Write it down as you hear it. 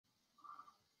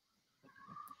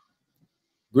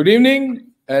Good evening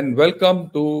and welcome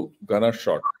to गना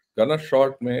shot. गना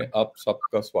shot में आप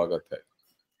सबका स्वागत है।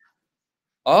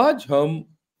 आज हम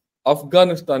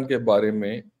अफगानिस्तान के बारे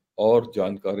में और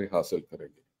जानकारी हासिल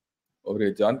करेंगे और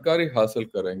ये जानकारी हासिल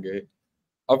करेंगे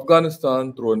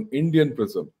Afghanistan through an Indian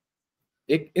prism,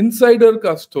 एक इनसाइडर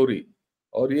का स्टोरी।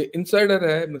 और ये इनसाइडर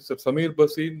है मिस्टर समीर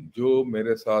बसीन जो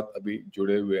मेरे साथ अभी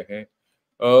जुड़े हुए हैं।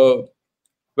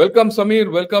 Welcome Sameer,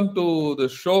 welcome to the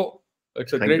show.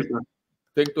 It's a Thank you, great sir.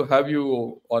 thing to have you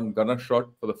on Gunner Shot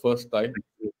for the first time.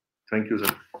 Thank you, sir.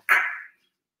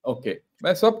 Okay,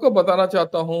 मैं सबको बताना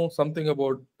चाहता हूँ something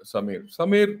about Sameer.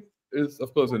 Sameer is of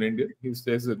course an Indian. He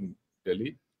stays in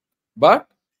Delhi, but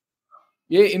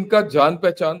ये इनका जान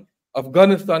पहचान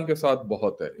अफगानिस्तान के साथ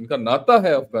बहुत है। इनका नाता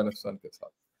है अफगानिस्तान के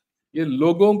साथ। ये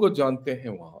लोगों को जानते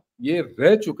हैं वहां, ये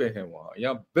रह चुके हैं वहां,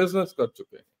 यहाँ बिजनेस कर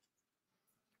चुके हैं।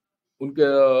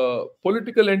 उनके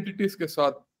पॉलिटिकल एंटिटीज के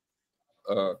साथ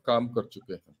काम कर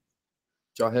चुके हैं,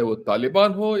 चाहे वो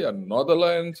तालिबान हो या नॉर्थ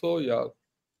अलायंस हो या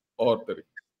और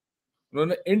तरीके।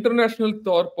 उन्होंने इंटरनेशनल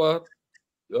तौर पर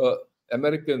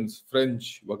अमेरिकन,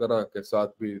 फ्रेंच वगैरह के साथ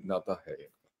भी नाता है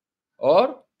इनका,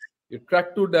 और ये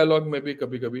ट्रैक टू डायलॉग में भी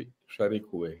कभी कभी शरीक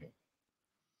हुए हैं।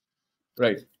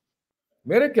 राइट,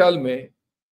 मेरे ख्याल में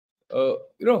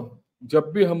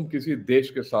जब भी हम किसी देश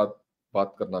के साथ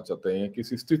बात करना चाहते हैं,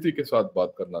 किसी स्थिति के साथ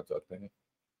बात करना चाहते हैं,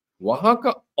 वहां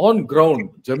का ऑन ग्राउंड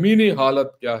जमीनी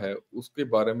हालत क्या है उसके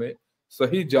बारे में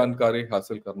सही जानकारी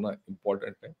हासिल करना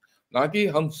इम्पोर्टेंट है। ना कि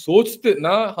हम सोचते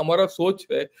ना, हमारा सोच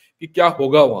है कि क्या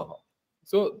होगा वहां।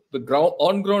 So the ground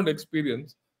on ground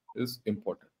experience is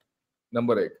important,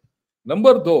 number एक।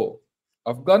 नंबर दो,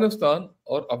 अफगानिस्तान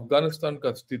और अफगानिस्तान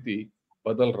का स्थिति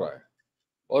बदल रहा है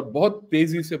और बहुत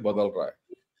तेजी से बदल रहा है,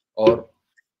 और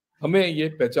हमें ये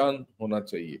पहचान होना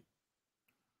चाहिए।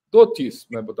 दो चीज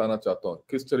मैं बताना चाहता हूँ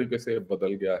किस तरीके से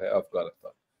बदल गया है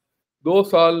अफगानिस्तान। 2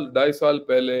 साल 2.5 साल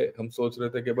पहले हम सोच रहे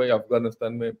थे कि भाई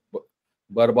अफगानिस्तान में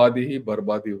बर्बादी ही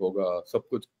बर्बादी होगा, सब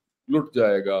कुछ लुट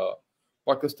जाएगा,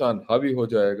 पाकिस्तान हावी हो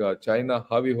जाएगा, चाइना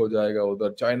हावी हो जाएगा,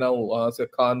 उधर चाइना वहां से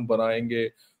खान बनाएंगे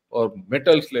और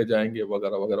मेटल्स ले जाएंगे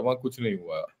वगैरह वगैरह। वहां कुछ नहीं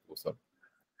हुआ, वो सब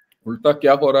उल्टा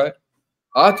क्या हो रहा है।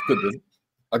 आज के दिन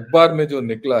अखबार में जो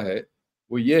निकला है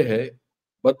वो ये है,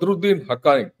 बदरुद्दीन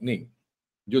हक्कानी,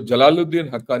 जो जलालुद्दीन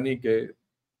हक्कानी के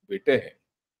बेटे हैं,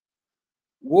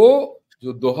 वो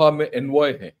जो दोहा में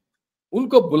एनवॉय हैं,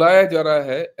 उनको बुलाया जा रहा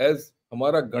है एज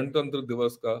हमारा गणतंत्र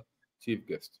दिवस का चीफ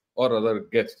गेस्ट और अदर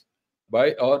गेस्ट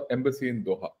बाय और एम्बेसी इन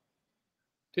दोहा।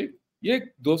 ठीक, ये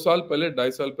 2 साल पहले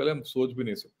 2.5 साल पहले हम सोच भी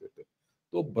नहीं सकते थे।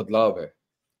 तो बदलाव है,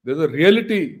 there is a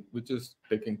reality which is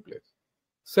taking place.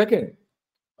 Second,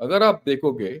 अगर आप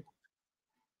देखोगे,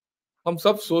 हम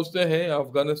सब सोचते हैं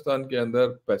अफगानिस्तान के अंदर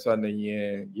पैसा नहीं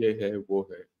है, ये है वो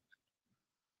है,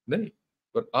 नहीं।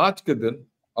 पर आज के दिन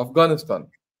अफगानिस्तान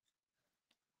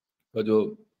का जो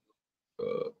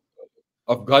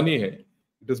अफगानी है,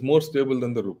 it is more stable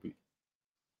then the rupee.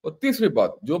 और तीसरी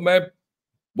बात जो मैं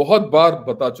बहुत बार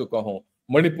बता चुका हूं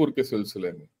मणिपुर के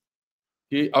सिलसिले में,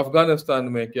 कि अफगानिस्तान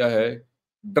में क्या है,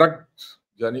 ड्रग्स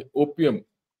यानी ओपियम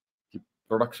की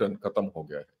प्रोडक्शन खत्म हो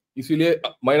गया है, इसीलिए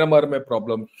म्यांमार में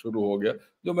प्रॉब्लम शुरू हो गया,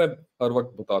 जो मैं हर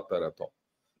वक्त बताता रहता हूँ।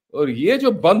 और ये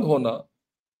जो बंद होना,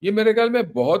 ये मेरे ख्याल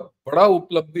में बहुत बड़ा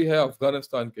उपलब्धि है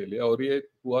अफगानिस्तान के लिए, और ये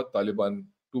हुआ तालिबान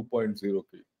 2.0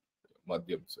 के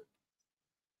माध्यम से।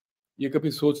 ये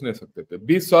कभी सोच नहीं सकते थे।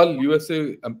 20 साल यूएसए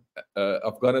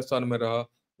अफगानिस्तान में रहा,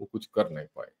 वो कुछ कर नहीं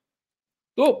पाए।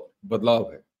 तो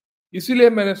बदलाव है, इसीलिए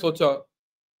मैंने सोचा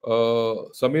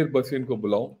समीर बसीन को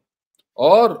बुलाऊं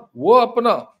और वो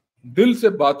अपना दिल से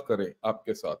बात करे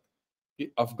आपके साथ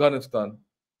कि अफगानिस्तान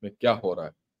में क्या हो रहा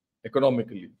है,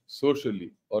 इकोनॉमिकली, सोशली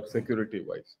और सिक्योरिटी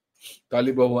वाइज।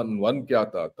 तालिबान 1 क्या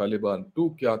था, तालिबान 2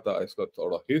 क्या था, इसका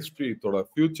थोड़ा हिस्ट्री, थोड़ा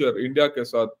फ्यूचर, इंडिया के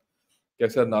साथ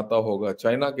कैसा नाता होगा,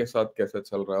 चाइना के साथ कैसे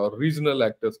चल रहा है, और रीजनल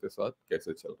एक्टर्स के साथ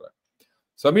कैसे चल रहा है।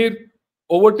 Sameer,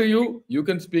 over to you. You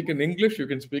can speak in English, you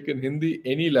can speak in Hindi,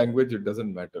 any language, it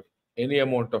doesn't matter. Any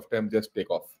amount of time, just take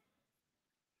off.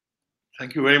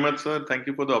 Thank you very much, sir. Thank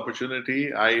you for the opportunity.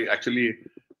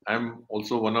 I'm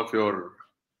also one of your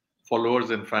followers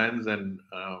and fans,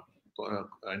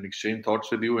 and exchange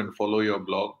thoughts with you and follow your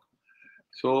blog.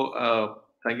 So,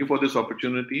 thank you for this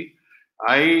opportunity.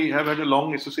 I have had a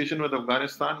long association with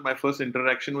Afghanistan. My first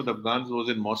interaction with Afghans was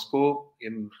in Moscow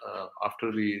in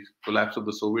after the collapse of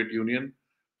the Soviet Union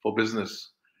for business,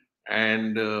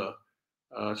 and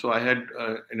so I had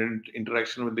an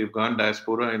interaction with the Afghan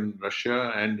diaspora in Russia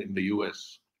and in the US.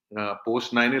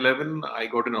 Post 9/11, I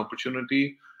got an opportunity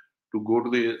to go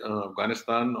to the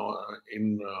Afghanistan in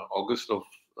August of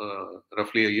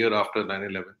roughly a year after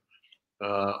 9/11,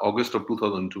 August of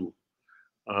 2002.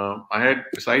 I had,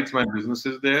 besides my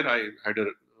businesses there, I had a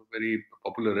very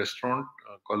popular restaurant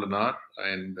called Anar,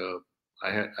 and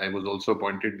I was also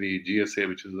appointed the GSA,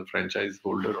 which is the franchise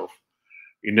holder of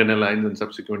Indian Airlines, and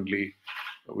subsequently,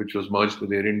 which was merged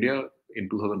with Air India in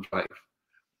 2005.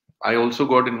 I also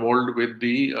got involved with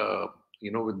the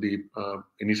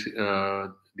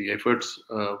efforts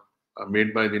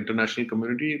made by the international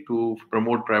community to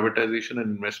promote privatization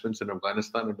and investments in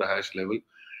Afghanistan at the highest level.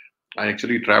 I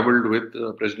actually traveled with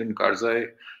President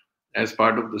Karzai as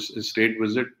part of the state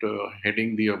visit,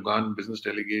 heading the Afghan business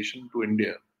delegation to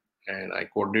India, and I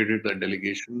coordinated that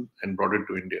delegation and brought it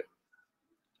to India.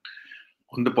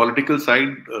 On the political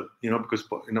side, because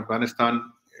in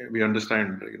Afghanistan, we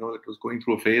understand, it was going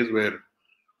through a phase where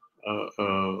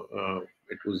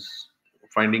it was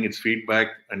finding its feet back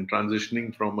and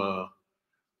transitioning from a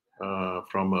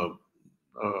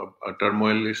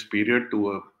turmoilish period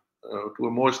to a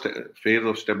more phase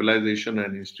of stabilization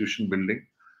and institution building.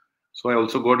 So I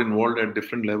also got involved at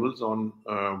different levels on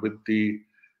with the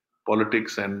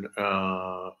politics and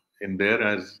in there,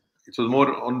 as it was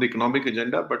more on the economic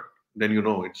agenda, but then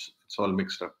it's all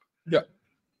mixed up. Yeah.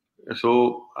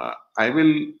 So I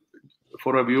will,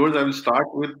 for our viewers, I will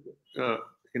start with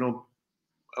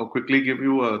I'll quickly give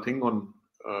you a thing on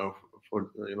for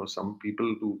some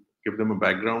people, to give them a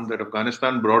background, that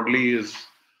Afghanistan broadly is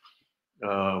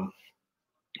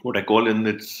what I call in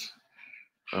its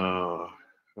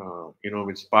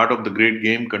it's part of the Great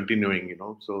Game continuing.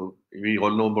 So we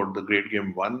all know about the Great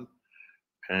Game 1,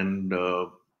 and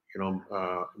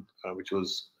which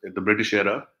was the British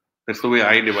era. That's the way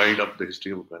I divide up the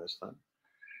history of Afghanistan.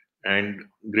 And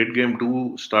Great Game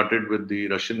 2 started with the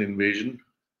Russian invasion,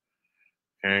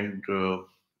 and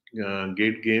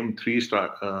Great Game 3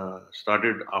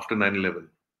 started after 9/11.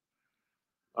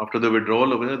 After the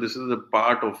withdrawal of this is a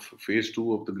part of phase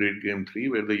 2 of the Great Game 3,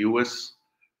 where the US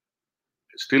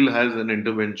still has an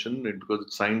intervention because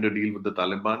it signed a deal with the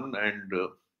Taliban, and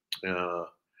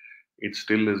it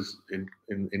still is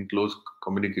in close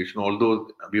communication. Although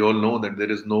we all know that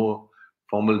there is no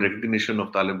formal recognition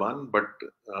of Taliban, but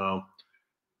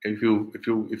if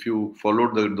you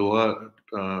followed the Doha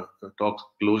talks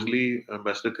closely,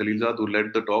 Ambassador Khalilzad, who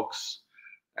led the talks,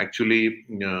 actually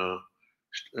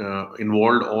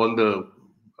involved all the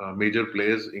major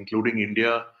players, including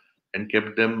India, and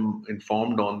kept them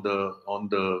informed on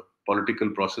the political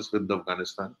process with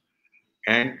Afghanistan.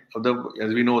 And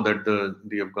as we know that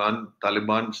the Afghan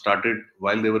Taliban started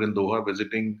while they were in Doha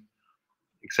visiting,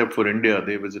 except for India,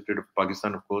 they visited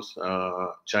Pakistan, of course,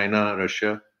 China,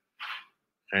 Russia,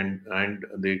 and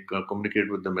they communicated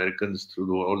with the Americans through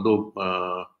Doha. Although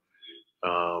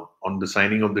on the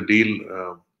signing of the deal,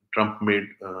 Trump made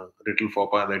a little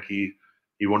faux pas that he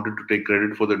wanted to take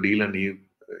credit for the deal, and he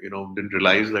didn't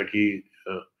realize that he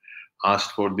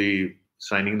asked for the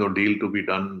signing the deal to be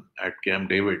done at Camp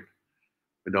David,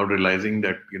 without realizing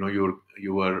that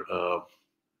you are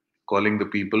calling the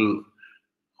people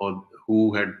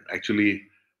who had actually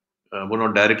were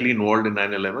not directly involved in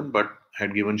 9/11, but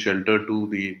had given shelter to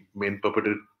the main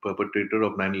perpetrator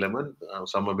of 9/11,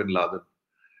 Osama bin Laden.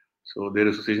 So their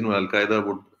association with Al Qaeda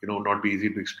would not be easy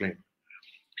to explain.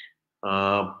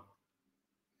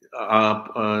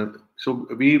 So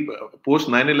we post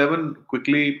 9/11,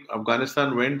 quickly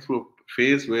Afghanistan went through a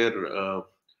phase where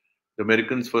the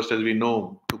Americans, first, as we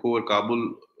know, took over Kabul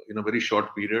in a very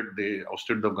short period. They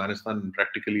ousted Afghanistan in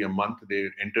practically a month.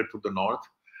 They entered through the north,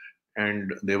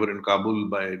 and they were in Kabul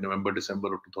by November,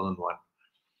 December of 2001.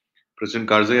 President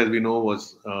Karzai, as we know,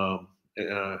 was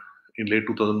in late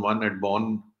 2001 at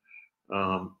Bonn,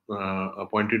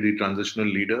 appointed the transitional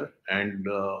leader, and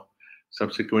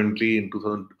subsequently in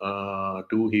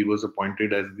 2002 he was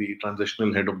appointed as the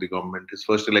transitional head of the government. His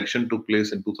first election took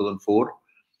place in 2004,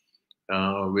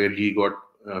 where he got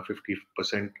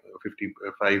 50%,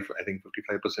 55, I think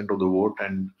 55% of the vote,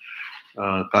 and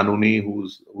Kanuni, who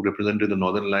represented the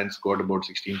Northern Alliance, got about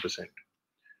 16%.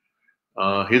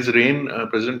 His reign,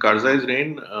 President Karzai's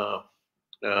reign,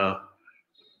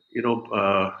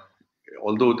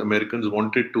 although the Americans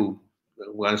wanted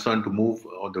Afghanistan to move,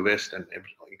 or the West, and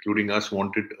including us,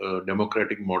 wanted a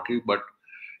democratic model, but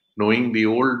knowing the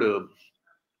old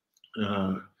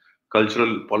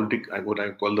cultural what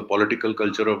I call the political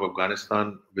culture of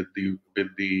Afghanistan, with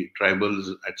the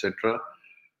tribals, etc.,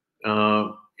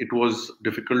 it was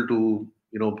difficult to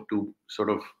sort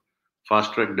of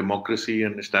fast track democracy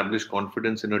and establish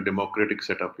confidence in a democratic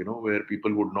setup, where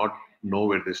people would not know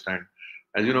where they stand.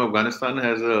 As you know, Afghanistan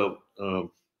has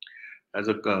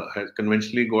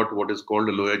conventionally got what is called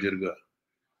a Loya Jirga,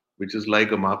 which is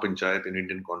like a Mahapanchayat in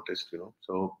Indian context.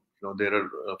 So there are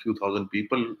a few thousand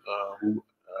people who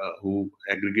who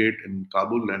aggregate in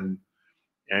Kabul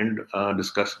and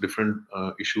discuss different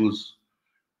issues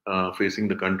facing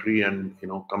the country, and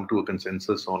come to a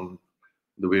consensus on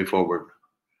the way forward.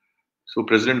 So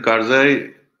President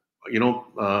Karzai,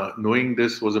 knowing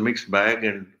this was a mixed bag,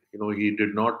 and he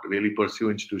did not really pursue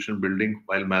institution building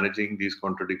while managing these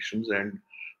contradictions, and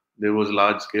there was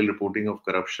large scale reporting of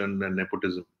corruption and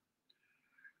nepotism.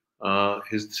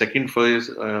 His second phase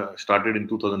started in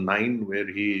 2009, where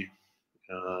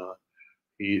uh,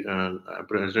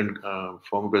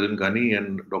 former President Ghani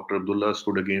and Dr. Abdullah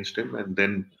stood against him, and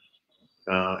then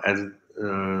as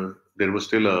there was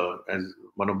still as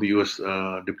one of the U.S.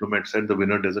 Diplomats said, the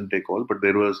winner doesn't take all, but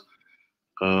there was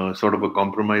sort of a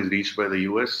compromise reached by the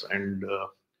U.S. and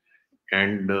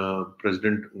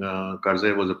President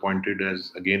Karzai was appointed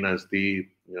as the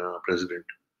president.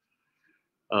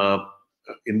 Uh,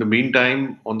 in the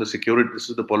meantime, on the security, this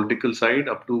is the political side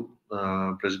up to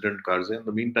President Karzai. In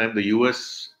the meantime, the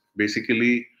U.S.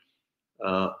 basically,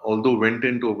 although went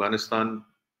into Afghanistan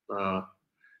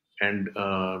and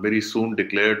very soon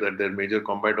declared that their major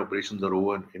combat operations are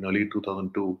over in early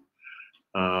 2002,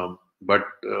 but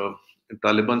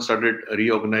Taliban started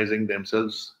reorganizing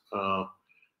themselves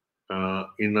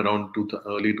in around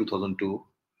early 2002,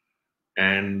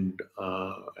 and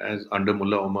as under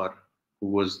Mullah Omar, who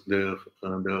was the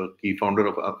key founder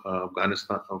of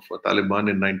Afghanistan, of Taliban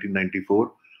in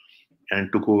 1994,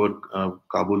 and took over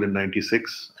Kabul in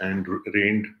 96 and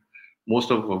reigned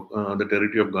most of the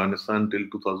territory of Afghanistan till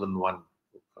 2001,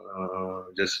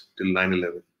 just till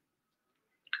 9/11.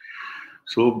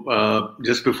 So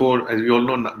just before, as we all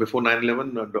know, before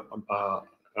 9/11,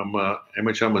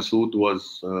 Ahmad Shah Massoud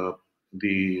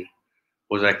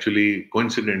was actually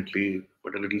coincidentally,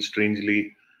 but a little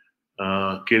strangely,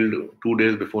 killed 2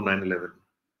 days before 9/11,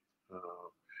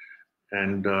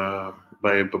 and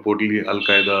by purportedly Al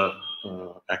Qaeda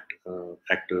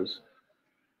actors.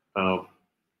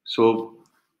 So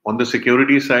on the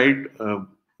security side,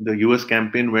 the U.S.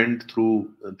 campaign went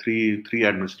through three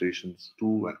administrations,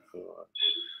 two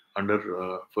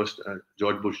under first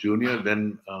George Bush Jr.,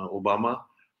 then Obama,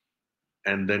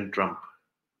 and then Trump.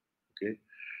 Okay,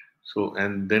 so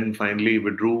and then finally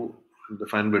withdrew. The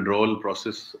final withdrawal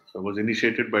process was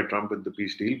initiated by Trump with the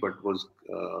peace deal, but was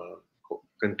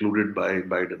concluded by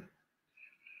Biden.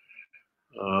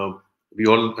 We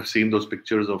all have seen those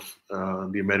pictures of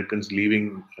the Americans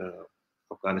leaving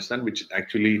Afghanistan, which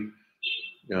actually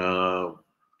are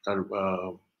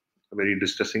very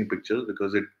distressing pictures,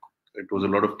 because it was a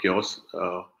lot of chaos.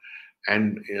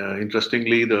 And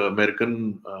interestingly, the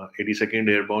American 82nd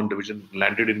Airborne Division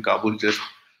landed in Kabul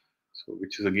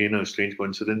which is again a strange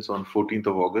coincidence, on 14th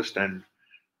of August, and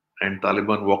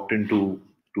Taliban walked into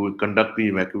to conduct the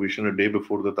evacuation a day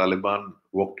before the Taliban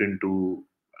walked into.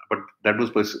 But that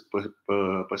was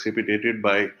precipitated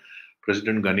by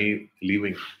President Ghani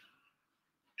leaving.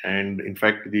 And in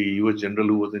fact, the U.S. general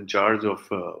who was in charge of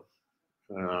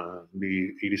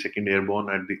the 82nd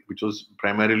Airborne, which was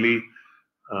primarily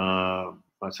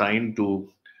assigned to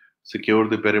secure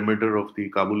the perimeter of the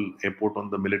Kabul airport on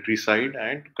the military side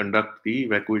and conduct the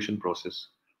evacuation process.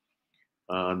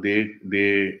 They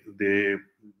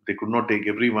could not take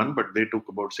everyone, but they took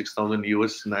about 6,000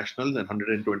 U.S. nationals and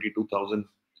 122,000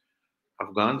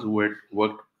 Afghans who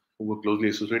were closely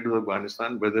associated with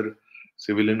Afghanistan, whether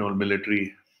civilian or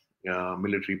military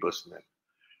personnel,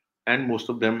 and most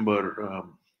of them were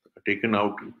taken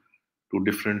out to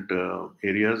different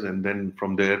areas, and then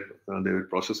from there their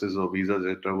processes of visas,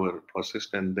 etc., were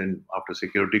processed, and then after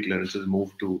security clearances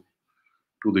moved to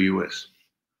the US.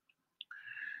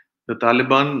 The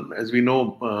Taliban, as we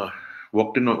know,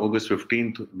 walked in on August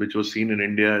 15th, which was seen in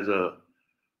India as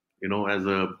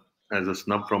a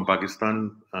snub from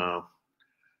Pakistan,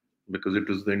 because it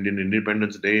was the Indian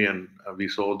Independence Day, and we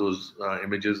saw those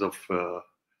images of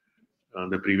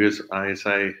the previous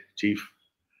ISI chief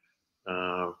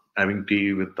having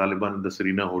tea with Taliban at the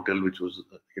Serena Hotel, which was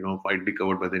widely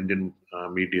covered by the Indian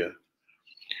media.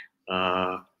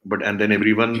 And then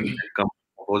everyone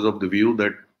was of the view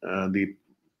that the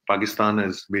Pakistan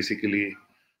has basically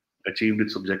achieved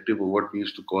its objective of what we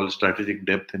used to call strategic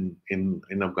depth in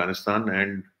Afghanistan,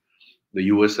 and the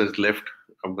US has left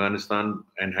Afghanistan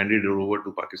and handed it over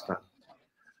to Pakistan.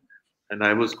 And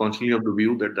I was constantly of the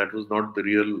view that that was not the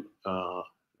real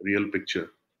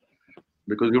picture,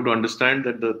 because you have to understand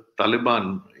that the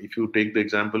Taliban, if you take the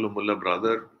example of Mullah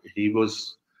Brother, he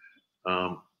was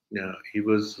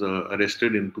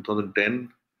arrested in 2010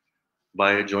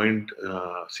 by a joint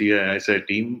CIA-ISI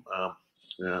team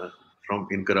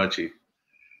in Karachi.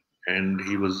 and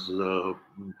he was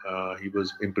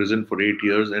imprisoned for 8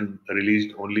 years and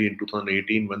released only in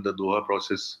 2018 when the Doha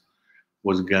process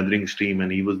was gathering steam,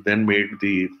 and he was then made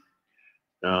the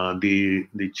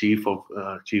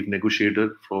chief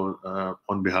negotiator for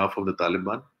on behalf of the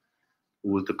Taliban, who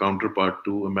was the counterpart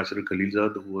to Ambassador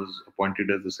Khalilzad, who was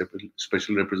appointed as the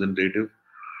special representative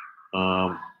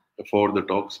um, for the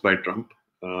talks by Trump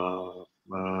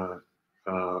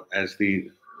as the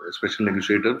special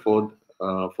negotiator for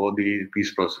the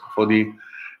peace process, for the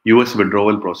U.S.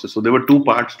 withdrawal process. So there were two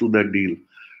parts to that deal.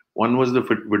 One was the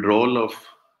withdrawal of,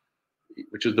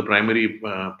 which is the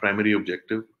primary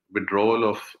objective, withdrawal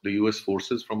of the U.S.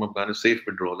 forces from Afghanistan, safe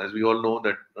withdrawal. As we all know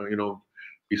that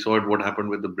we saw it what happened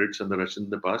with the Brits and the Russians in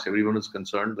the past. Everyone is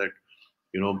concerned that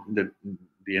that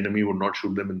the enemy would not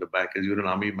shoot them in the back. As you're an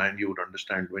army man, you would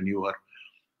understand when you are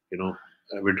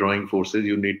withdrawing forces,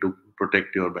 you need to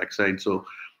protect your backside. So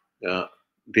uh,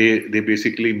 they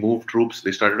basically moved troops.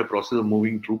 They started a process of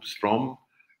moving troops from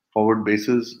forward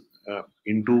bases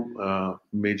into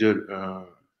major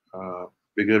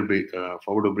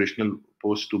forward operational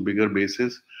posts to bigger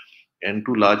bases and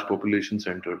to large population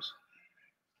centers.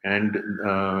 And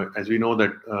as we know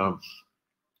that uh,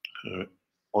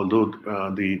 although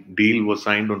the deal was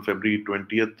signed on February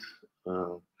 20th,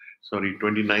 uh,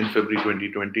 29th February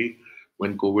 2020,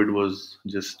 when COVID was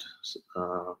just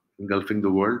engulfing the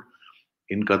world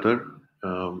in Qatar,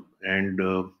 and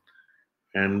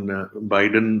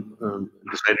Biden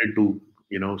decided to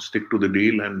stick to the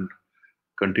deal and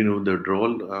continue the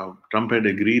withdrawal. Trump had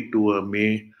agreed to a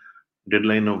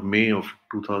deadline of May of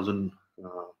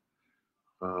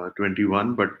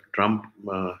 2021, but Trump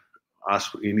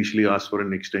initially asked for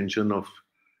an extension of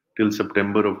till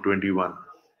September of 21.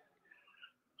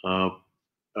 Uh,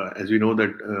 as we know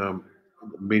that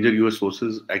major U.S.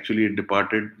 forces actually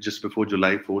departed just before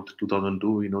July 4th,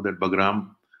 2002. We know that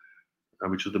Bagram,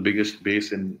 which was the biggest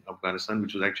base in Afghanistan,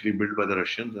 which was actually built by the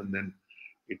Russians, and then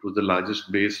it was the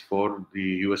largest base for the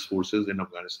U.S. forces in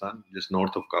Afghanistan, just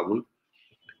north of Kabul,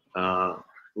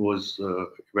 was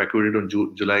evacuated on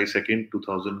July 2nd,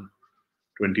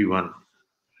 2021.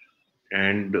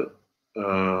 And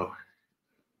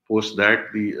post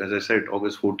that, as I said,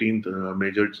 August 14th,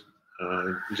 Major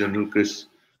General Chris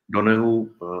Donahue,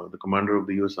 the commander of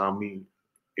the U.S. Army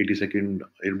 82nd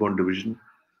Airborne Division,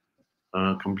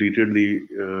 completed the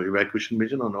evacuation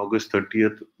mission on August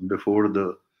 30th, before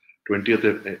the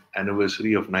 20th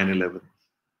anniversary of 9/11.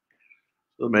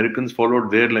 So Americans followed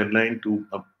their line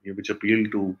which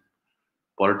appealed to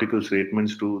political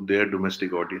statements to their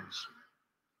domestic audience.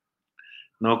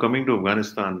 Now coming to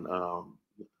Afghanistan,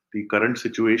 the current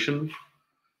situation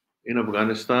in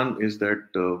Afghanistan is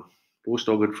that post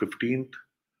August 15th,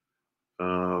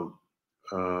 uh,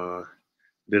 uh,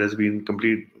 there has been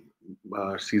complete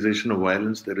cessation of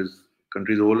violence. There is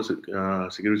country's overall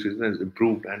security situation has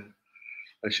improved, and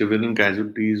civilian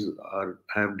casualties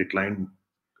have declined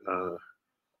uh,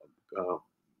 uh,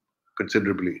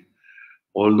 considerably.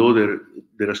 Although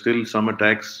there are still some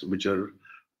attacks which are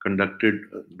conducted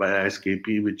by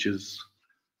ISKP, which is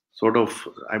sort of,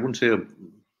 I wouldn't say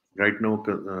right now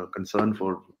concern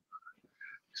for.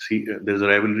 See, there's a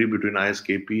rivalry between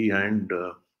ISKP and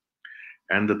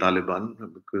the Taliban,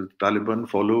 because Taliban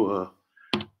follow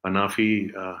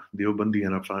Hanafi, Deobandi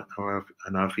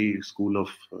Hanafi school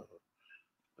of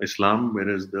Islam,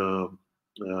 whereas the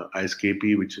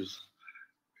ISKP, which is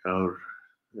the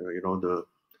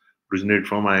originate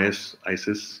from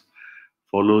ISIS,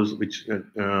 follows which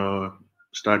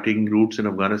starting roots in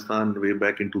Afghanistan way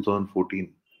back in 2014.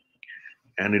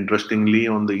 And interestingly,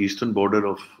 on the eastern border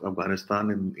of Afghanistan,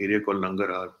 in an area called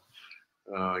Nangarhar,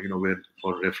 where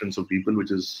for reference of people,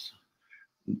 which is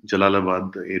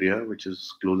Jalalabad area, which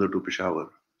is closer to Peshawar.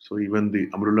 So even the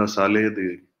Amrullah Saleh,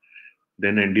 the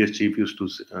then NDS chief, used to,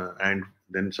 and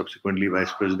then subsequently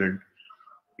vice president,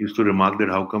 used to remark that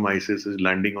how come ISIS is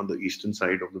landing on the eastern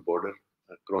side of the border,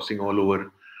 crossing all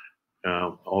over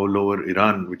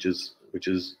Iran, which is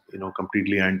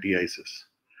completely anti-ISIS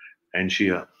and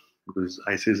Shia, because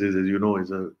ISIS is, as you know,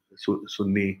 is a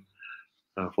Sunni,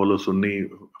 follow Sunni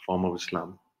form of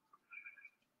Islam.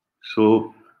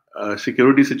 So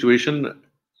security situation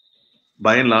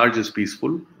by and large is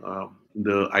peaceful.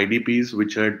 The IDPs,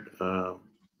 which had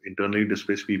internally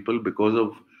displaced people because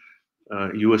of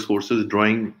U.S. forces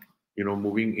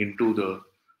moving into the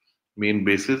main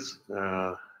bases,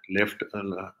 left.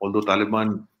 Although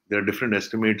Taliban, there are different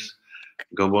estimates,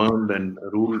 governed and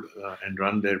ruled and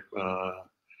run their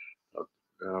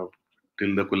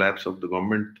till the collapse of the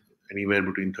government, anywhere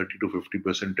between 30 to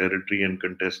 50% territory, and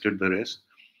contested the rest.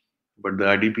 But the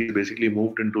IDPs basically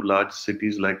moved into large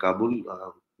cities like Kabul,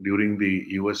 during the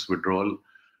US withdrawal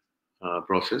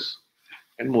process,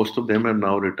 and most of them have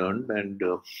now returned, and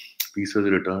peace has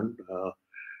returned.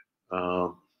 Uh,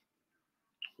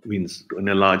 Means in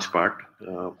a large part.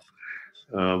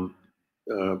 Um,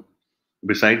 uh,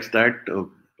 Besides that,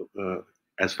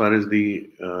 as far as the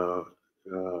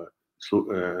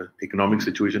economic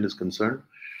situation is concerned,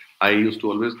 I used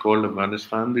to always call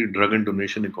Afghanistan the drug and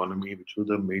donation economy, which was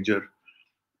the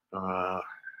uh,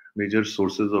 major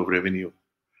sources of revenue.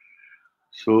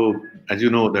 So, as you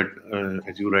know, that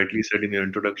as you rightly said in your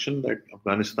introduction, that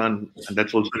Afghanistan, and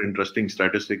that's also an interesting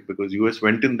statistic because US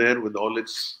went in there with all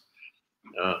its,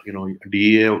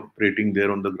 DEA operating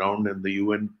there on the ground and the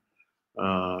UN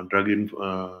drug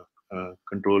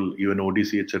control, UN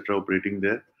ODC, etc., operating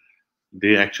there.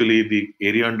 They actually the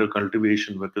area under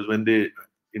cultivation because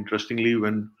interestingly,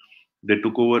 when they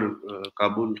took over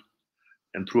Kabul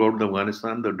and throughout the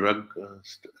Afghanistan, the drug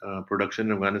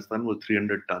production in Afghanistan was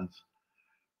 300 tons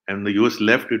and the US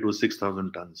left, it was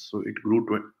 6,000 tons. So it grew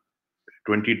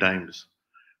 20 times.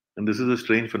 And this is a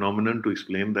strange phenomenon to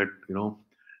explain that,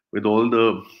 with all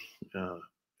the uh,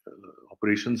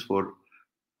 operations for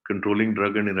controlling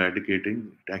drug and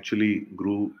eradicating, it actually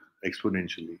grew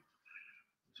exponentially.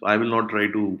 So I will not try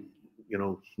to,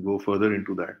 go further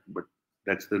into that, but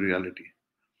that's the reality.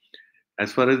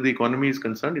 As far as the economy is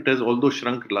concerned, it has although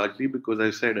shrunk largely because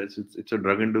I said as it's a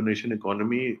drug and donation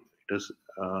economy. It has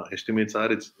estimates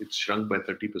are it's shrunk by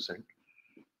 30%.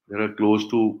 There are close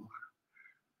to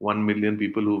 1 million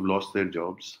people who've lost their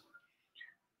jobs.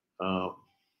 Uh,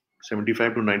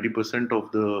 75 to 90%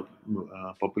 of the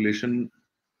population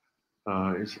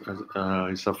is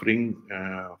suffering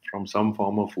from some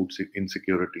form of food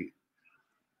insecurity.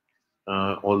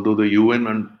 Although the UN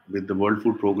and with the World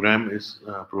Food Program is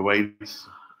provides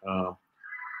uh,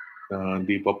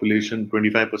 the population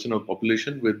 25% of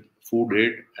population with food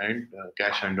aid and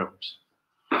cash handouts,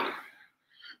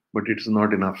 but it's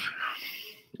not enough.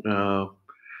 Uh,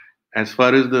 as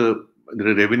far as the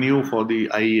revenue for the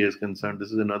IE is concerned,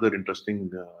 this is another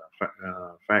interesting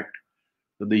fact.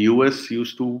 The US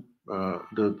used to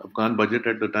the Afghan budget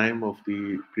at the time of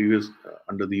the previous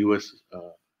under the US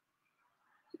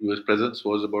presence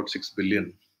was about 6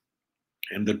 billion,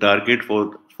 and the target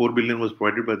for 4 billion was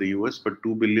provided by the US, but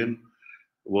 2 billion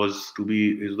was to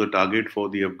be is the target for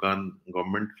the Afghan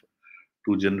government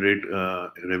to generate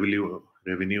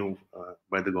revenue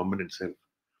by the government itself.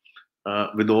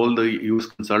 With all the US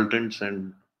consultants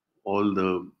and all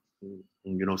the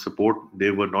support,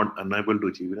 they were not unable to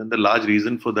achieve it, and the large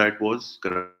reason for that was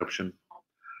corruption.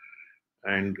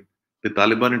 And the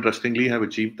Taliban, interestingly, have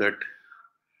achieved that,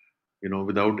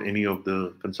 without any of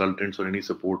the consultants or any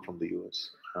support from the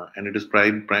US. And it is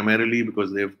primarily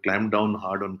because they have clamped down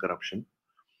hard on corruption,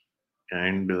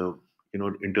 and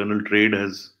internal trade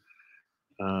has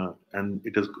and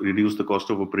it has reduced the cost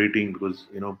of operating because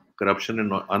corruption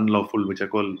and unlawful, which I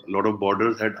call a lot of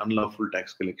borders had unlawful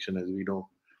tax collection, as we know,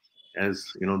 as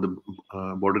the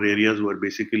border areas were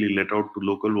basically let out to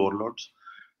local warlords,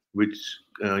 which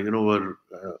were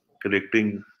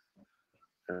collecting,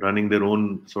 running their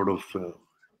own sort of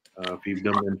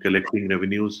fiefdom and collecting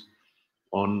revenues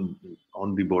on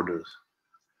the borders.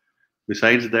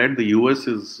 Besides that, the US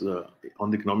is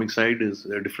on the economic side is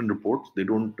there are different reports. They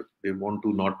want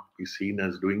to not be seen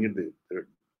as doing it. They're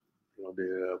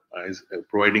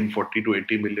providing 40 to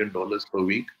 80 million dollars per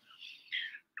week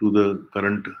to the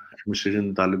current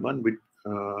administration Taliban, which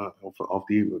of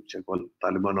the which I call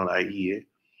Taliban or IEA,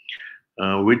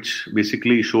 which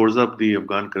basically shores up the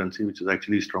Afghan currency, which is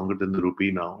actually stronger than the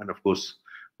rupee now, and of course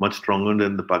much stronger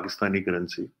than the Pakistani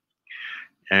currency.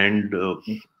 And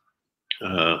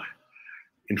uh,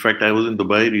 in fact, I was in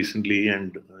Dubai recently,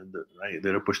 and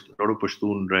there are a lot of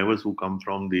Pashtun drivers who come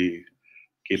from the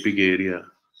KPK area,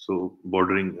 so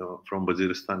bordering from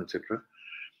Waziristan, etc.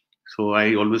 So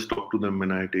I always talk to them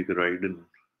when I take a ride in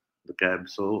the cab.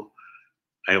 So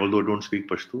although I don't speak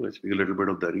Pashto, I speak a little bit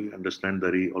of Dari, understand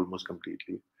Dari almost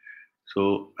completely.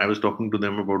 So I was talking to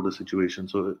them about the situation.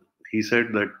 So he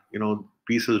said that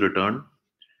peace has returned.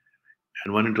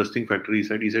 And one interesting factor he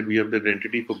said we have the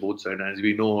identity for both sides. As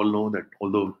we all know that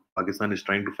although Pakistan is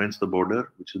trying to fence the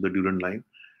border, which is the Durand line,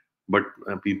 but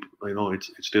people,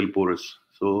 it's still porous.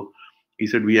 So he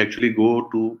said we actually go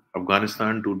to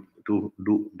Afghanistan to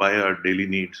buy our daily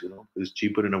needs. It's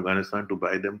cheaper in Afghanistan to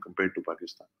buy them compared to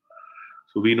Pakistan.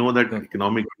 So we know that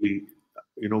economically,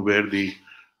 where the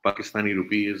Pakistani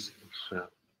rupee is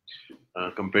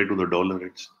compared to the dollar,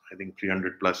 it's I think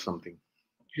 300 plus something.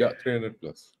 Yeah, 300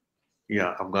 plus.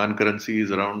 Yeah, Afghan currency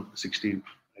is around 60.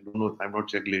 I don't know. I'm not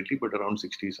checked lately, but around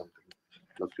 60 something.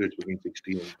 Fluctuates between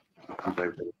 60 and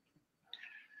 65.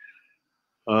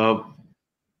 The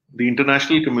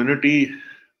international community,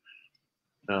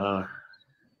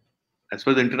 as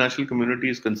far as the international community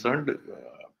is concerned,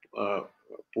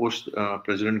 post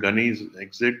President Ghani's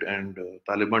exit and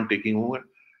Taliban taking over,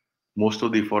 most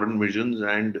of the foreign missions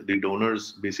and the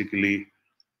donors basically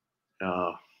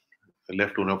uh,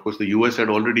 left on. Of course, the US had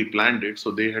already planned it,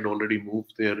 so they had already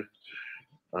moved their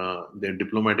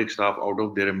diplomatic staff out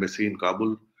of their embassy in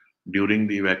Kabul during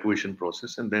the evacuation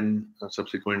process, and then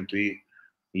subsequently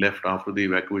left after the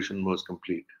evacuation was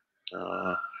complete.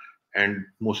 And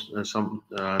most some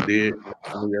of the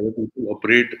other people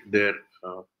operate their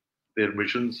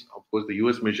missions. Of course, the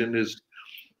US mission is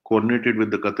coordinated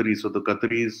with the Qataris. So the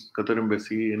Qatar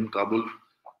embassy in Kabul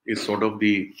is sort of uh,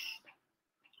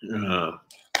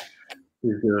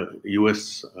 the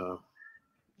US sort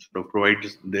of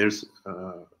provides their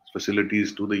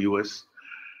facilities to the US.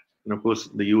 And of course,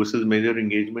 the US's major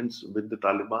engagements with the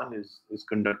Taliban is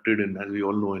conducted in, as we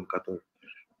all know, in Qatar,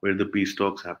 where the peace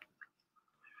talks happen.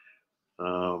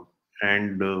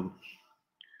 And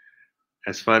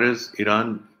as far as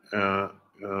Iran,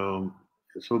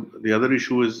 so the other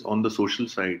issue is on the social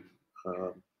side.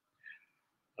 Uh,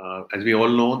 as we all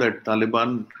know, that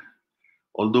Taliban,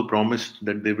 although promised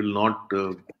that they will not,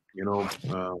 go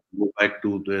back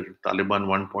to their Taliban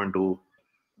 1.0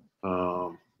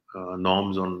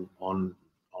 norms on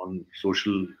uh,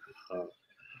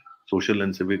 social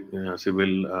and civic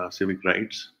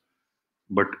rights,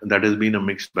 but that has been a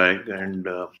mixed bag, and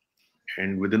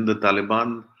within the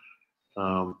Taliban,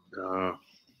 um, uh,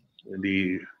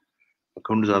 the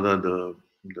Akhundzada,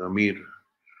 the Amir,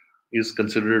 is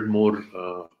considered more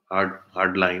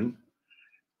hard line,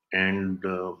 and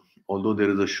although there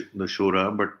is the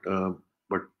Shura, but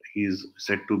he's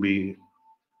said to be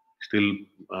still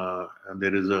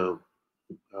there is uh,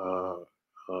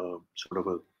 sort of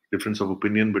a difference of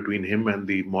opinion between him and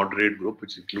the moderate group,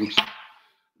 which includes.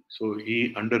 So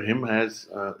he under him has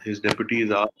his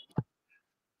deputies are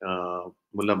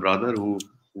Mullah Brother, who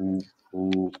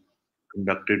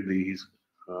conducted the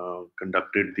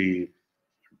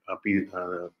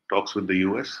talks with the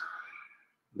U.S.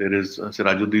 There is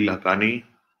Sirajuddin Haqqani,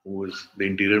 who is the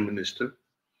interior minister.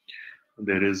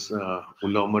 There is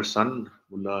Mullah Umar's son,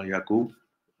 Mullah Yaqub,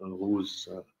 who's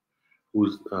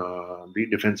the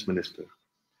defense minister.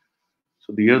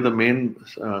 So these are the main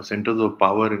centers of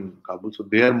power in Kabul. So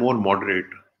they are more moderate,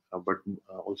 but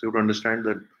also you have to understand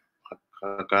that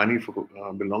Haqqani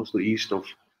belongs to the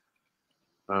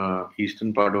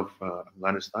eastern part of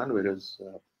Afghanistan, whereas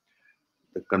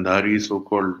the Kandahari,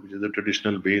 so-called, which is the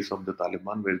traditional base of the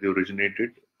Taliban, where they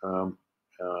originated,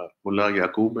 Mullah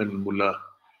Yaqub and Mullah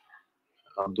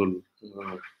Abdul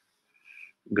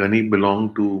Ghani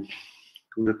belong to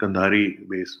the Kandahari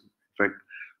base. In fact,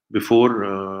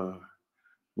 before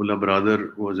Mullah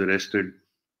Brother was arrested,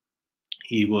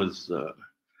 he was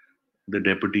the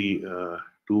deputy to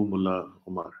Mullah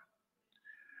Omar.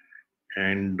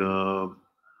 And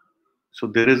so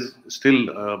there is still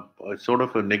a sort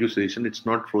of a negotiation. It's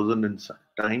not frozen in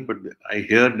time, but I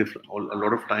hear a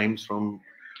lot of times from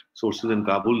sources in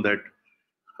Kabul that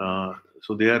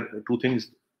so there are two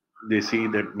things they see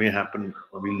that may happen.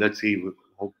 I mean, let's see. We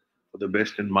hope for the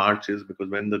best in March is because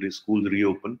when the schools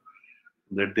reopen,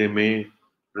 that they may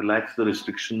relax the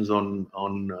restrictions on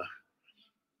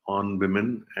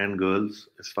women and girls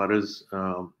as far as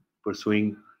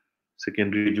pursuing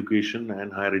secondary education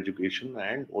and higher education,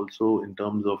 and also in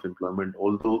terms of employment.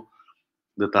 Although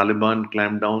the Taliban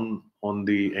clamped down on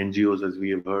the NGOs, as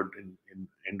we have heard in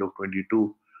end of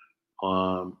 22,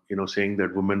 saying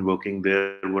that women working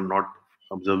there were not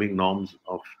observing norms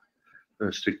of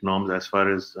strict norms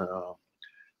uh,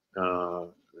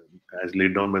 as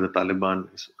laid down by the Taliban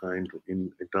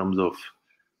in terms of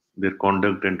their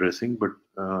conduct and dressing. But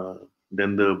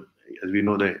then as we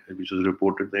know, which was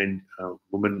reported, the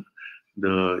women,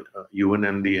 the UN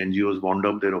and the NGOs wound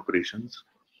up their operations,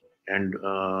 and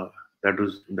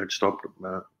that stopped,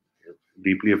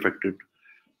 deeply affected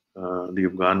the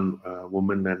Afghan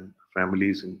women and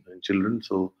families and children.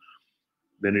 So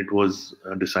then it was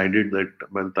decided that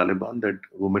by the Taliban that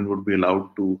women would be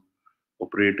allowed to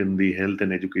operate in the health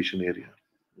and education area,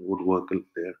 would work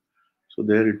there. So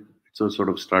there it's sort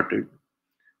of started.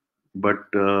 But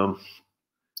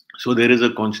so there is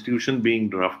a constitution being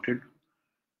drafted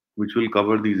which will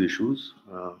cover these issues.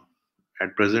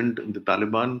 At present, the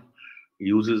Taliban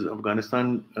uses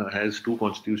Afghanistan has two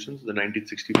constitutions: the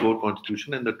 1964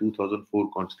 constitution and the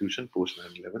 2004 constitution post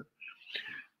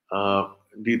 9/11.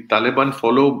 The Taliban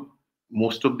follow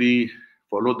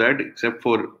that, except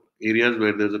for areas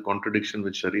where there's a contradiction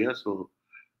with Sharia. So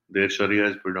their Sharia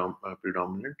is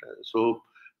predominant. So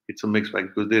it's a mixed bag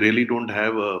because they really don't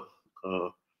have a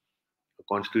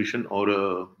constitution or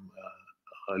a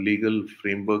legal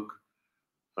framework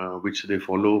which they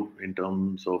follow in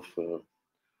terms of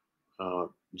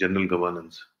general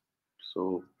governance.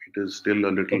 So it is still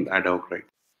a little ad hoc, right?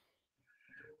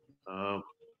 Uh,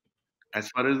 as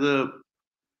far as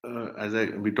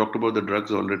we talked about the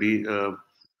drugs already,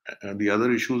 the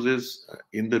other issues is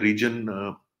in the region.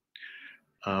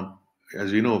 Uh,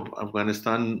 as we know,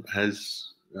 Afghanistan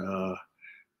uh,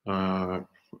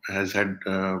 has had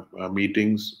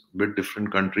meetings with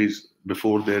different countries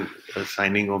before their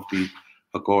signing of the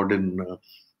accord in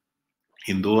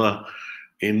Doha,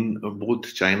 in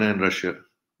both China and Russia.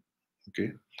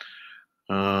 Okay,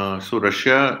 so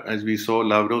Russia, as we saw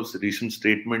Lavrov's recent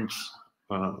statements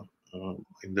uh,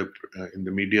 in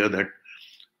the media, that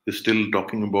is still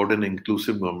talking about an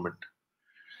inclusive government.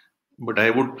 But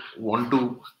I would want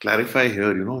to clarify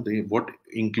here, what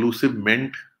inclusive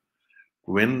meant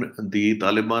when the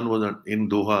Taliban was in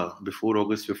Doha before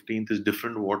August 15th is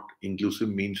different what inclusive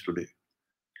means today.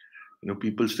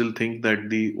 People still think that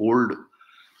the old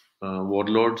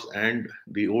warlords and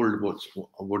the old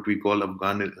what we call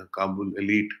Kabul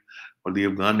elite or the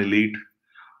Afghan elite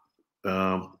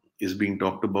is being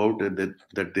talked about, that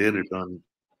their return.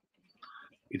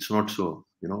 It's not so.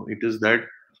 It is that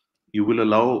you will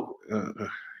allow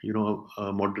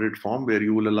a moderate form where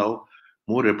you will allow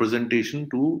more representation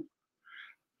to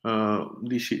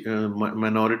the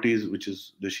minorities, which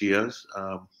is the Shias,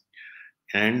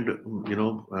 and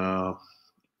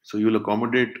so you'll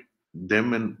accommodate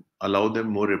them and allow them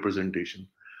more representation.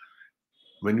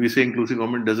 When we say inclusive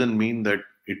government, doesn't mean that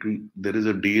there is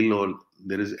a deal or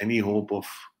there is any hope of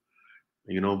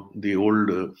the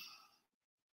old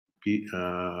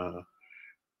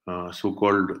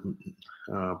so-called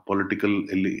political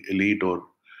elite or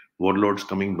warlords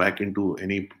coming back into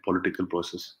any political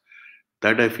process.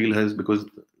 That I feel has, because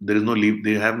there is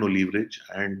they have no leverage,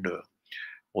 and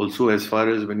also as far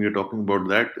as when we are talking about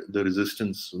that, the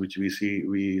resistance which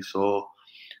we saw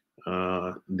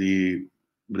the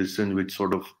resistance which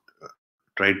sort of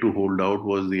tried to hold out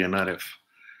was the NRF,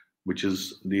 which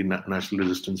is the National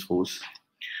Resistance Force,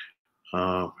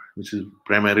 which is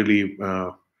primarily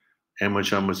Ahmad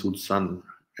Shah Massoud's son,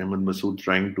 Ahmad Massoud,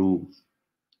 trying to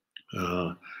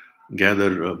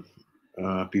gather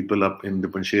people up in the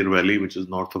Panjshir Valley, which is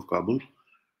north of Kabul.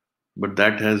 But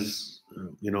that has,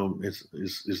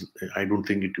 I don't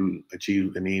think it will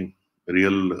achieve any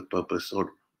real purpose.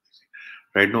 Or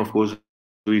right now, of course,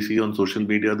 we see on social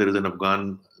media there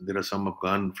are some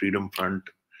Afghan Freedom Front,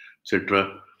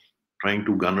 etc., trying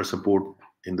to garner support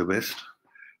in the West.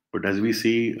 But as we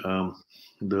see,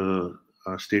 the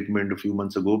statement a few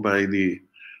months ago by the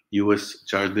U.S.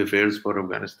 Charge d'Affaires for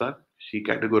Afghanistan, she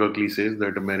categorically says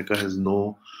that America has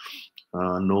no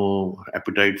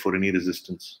appetite for any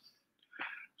resistance.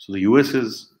 So the U.S.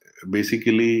 has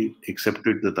basically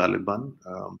accepted the Taliban.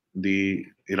 The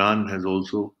Iran has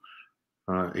also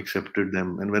accepted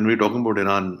them. And when we're talking about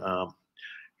Iran,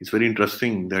 it's very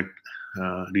interesting that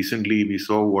recently we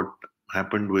saw what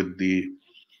happened with the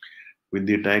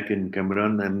attack in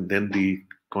Cameroon, and then the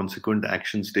consequent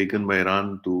actions taken by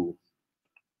Iran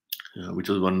which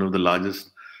was one of the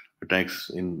largest attacks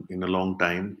in a long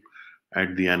time,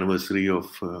 at the anniversary of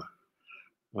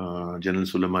General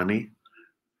Soleimani,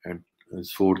 at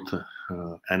his fourth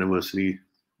anniversary,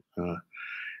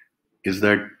 is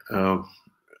that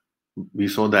we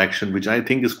saw the action, which I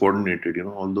think is coordinated,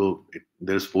 although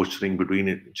there's posturing between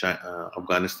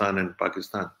Afghanistan and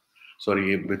Pakistan.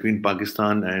 Sorry, between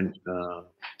Pakistan and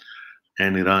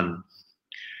Iran.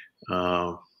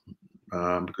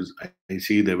 Because I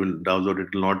see there will doubts that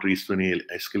it will not reach to any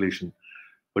escalation.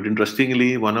 But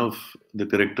interestingly, one of the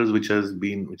characters which has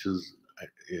been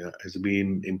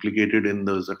implicated in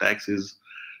those attacks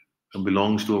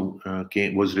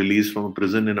was released from a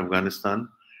prison in Afghanistan.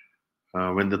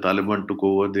 When the Taliban took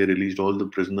over, they released all the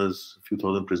prisoners, a few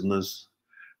thousand prisoners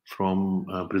from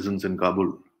prisons in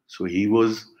Kabul. So he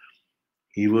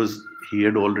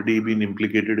had already been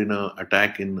implicated in an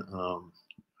attack in.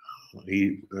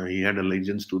 He had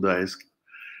allegiance to the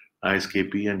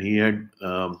ISKP, and he had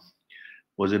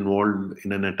was involved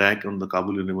in an attack on the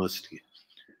Kabul University,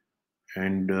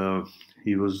 and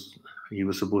he was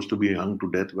supposed to be hung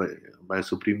to death by a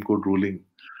Supreme Court ruling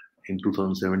in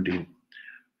 2017.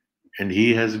 And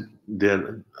he has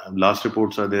their last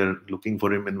reports are they're looking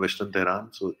for him in Western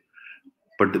Tehran. So,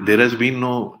 but there has been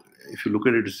no. If you look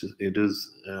at it,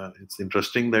 it's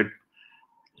interesting that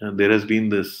there has been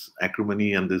this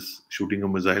acrimony and this shooting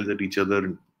of missiles at each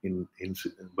other in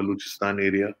Balochistan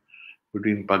area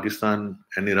between Pakistan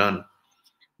and Iran.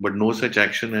 but no such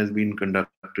action has been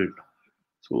conducted.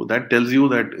 So that tells you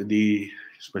that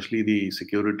especially the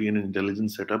security and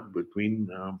intelligence setup between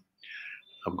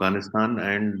Afghanistan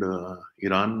and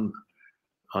Iran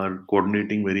are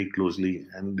coordinating very closely.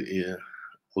 And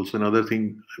also another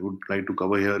thing I would like to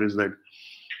cover here is that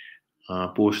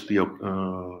post the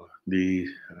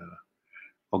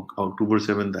October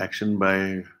 7th action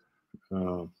by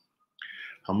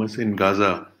Hamas in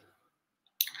Gaza,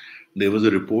 there was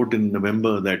a report in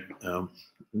November that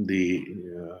there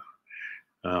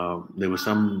were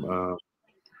some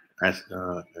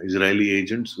Israeli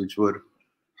agents which were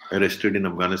arrested in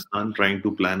Afghanistan trying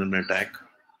to plan an attack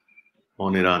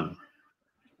on Iran.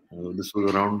 This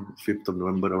was around 5th of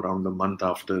November, around a month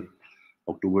after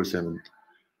October 7th.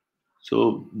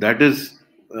 So that is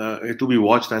to be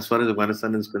watched as far as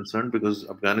Afghanistan is concerned, because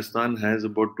Afghanistan has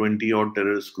about 20 odd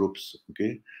terrorist groups.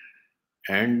 Okay.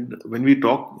 And when we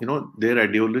talk, their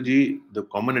ideology, the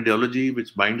common ideology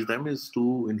which binds them is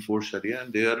to enforce Sharia,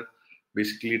 and they are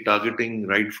basically targeting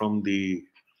right from the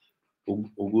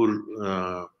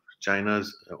Uyghur,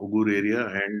 China's Uyghur area,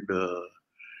 and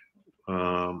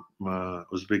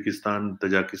Uzbekistan,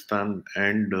 Tajikistan,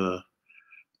 and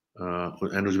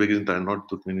Uzbekistan, not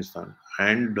Turkmenistan,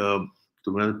 and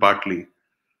Turkmenistan partly.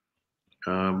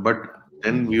 But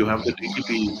then you have the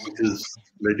TTP, which is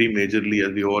very majorly,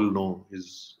 as we all know,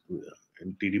 is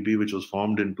TTP, which was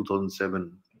formed in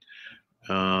 2007,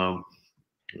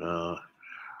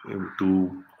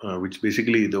 which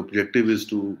basically the objective is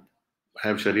to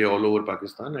have Sharia all over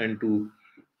Pakistan and to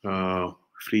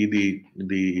free the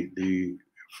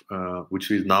which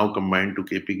is now combined to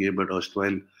KPK, but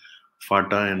erstwhile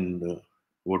FATA and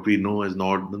what we know as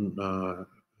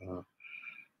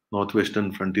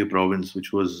Northwestern Frontier Province,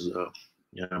 which was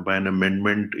by an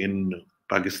amendment in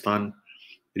Pakistan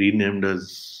renamed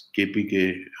as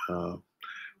KPK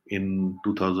in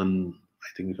 2000. I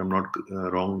think, if I'm not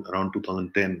wrong, around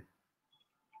 2010.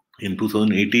 In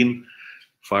 2018,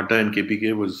 FATA and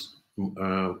KPK was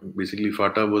basically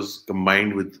FATA was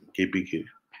combined with KPK,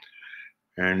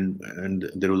 and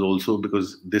there was also,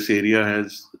 because this area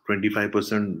has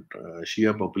 25%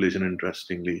 Shia population,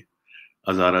 interestingly,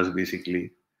 Hazaras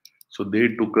basically. So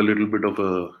they took a little bit of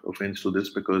a offense to this,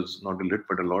 because not a little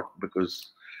but a lot,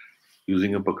 because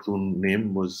using a Pakhtun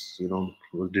name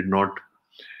did not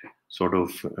sort of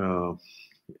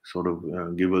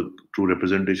give a true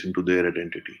representation to their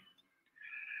identity.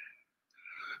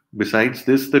 Besides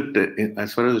this,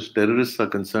 as far as terrorists are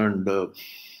concerned,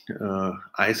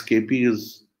 ISKP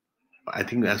is, I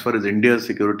think, as far as India's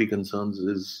security concerns,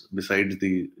 is, besides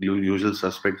the usual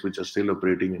suspects which are still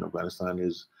operating in Afghanistan,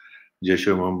 is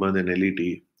Jaish-e-Mohammed and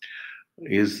LET,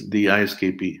 is the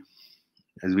ISKP.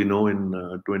 As we know, in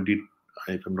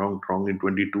if I'm not wrong, in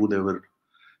 22 there were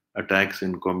attacks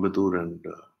in Coimbatore and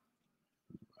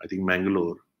I think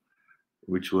Mangalore,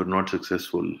 which were not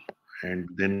successful. And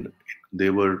then they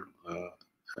were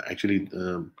actually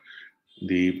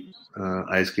the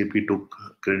ISKP took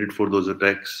credit for those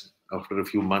attacks after a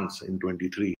few months in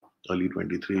early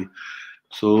 23.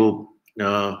 So,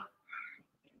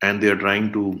 and they are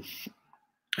trying to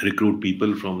recruit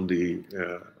people from the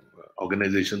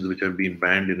organizations which have been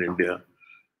banned in India,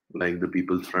 like the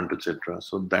People's Front, etc.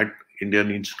 So that India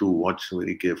needs to watch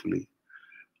very carefully,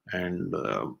 and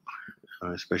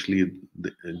especially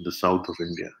in the south of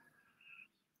India.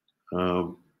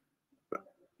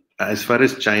 As far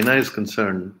as China is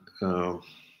concerned,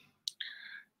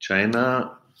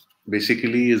 China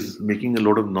basically is making a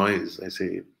lot of noise, I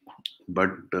say,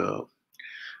 but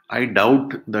I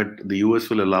doubt that the US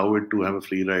will allow it to have a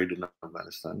free ride in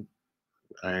Afghanistan.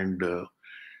 And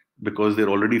because they're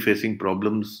already facing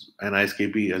problems, and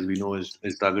ISKP, as we know, is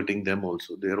targeting them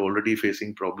also. They're already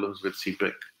facing problems with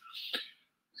CPEC.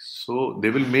 So they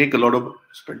will make a lot of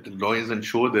expected noise and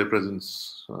show their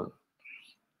presence.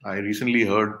 I recently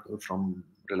heard from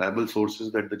reliable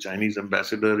sources that the Chinese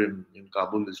ambassador in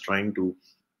Kabul is trying to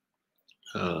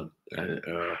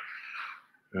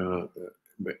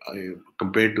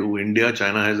compared to India,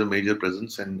 China has a major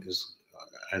presence and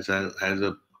has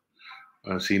a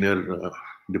senior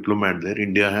diplomat there.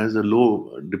 India has a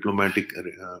low diplomatic,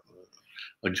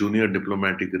 a junior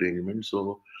diplomatic arrangement.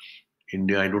 So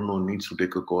India, I don't know, needs to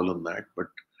take a call on that. But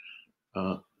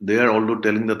they are also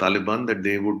telling the Taliban that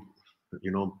they would,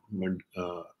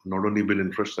 not only build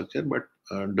infrastructure, but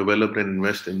develop and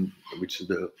invest in, which is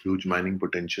the huge mining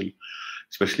potential,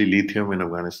 especially lithium in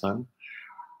Afghanistan,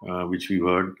 which we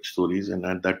heard stories. And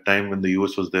at that time, when the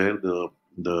US was there,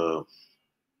 the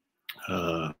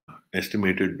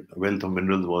estimated wealth of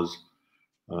minerals was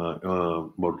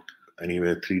about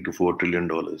anywhere $3 to $4 trillion.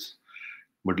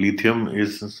 But lithium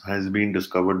has been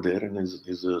discovered there and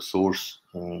is a source.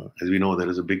 As we know, there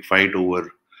is a big fight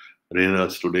over rare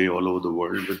earths today all over the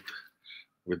world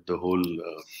with the whole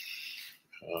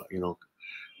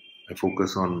a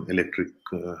focus on electric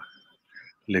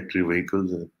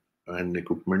vehicles and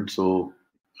equipment. So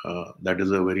that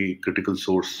is a very critical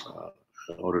source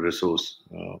or a resource.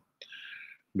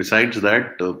 Besides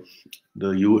that,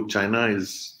 China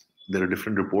is there are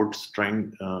different reports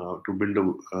trying to build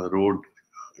a road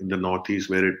in the northeast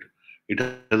where it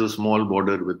has a small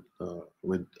border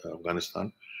with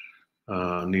Afghanistan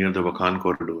near the Wakhan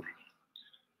corridor.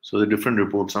 So the different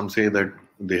reports. Some say that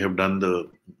they have done the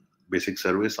basic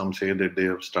survey. Some say that they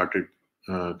have started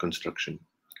construction.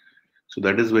 So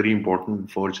that is very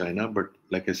important for China. But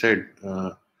like I said,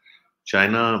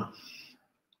 China,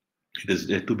 it is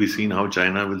yet to be seen how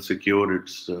China will secure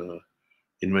its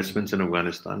investments in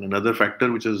Afghanistan. Another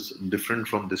factor which is different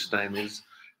from this time is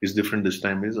different this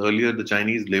time is earlier the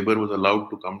Chinese labor was allowed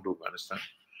to come to Afghanistan.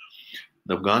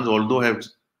 The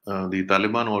Afghans, the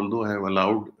Taliban, although have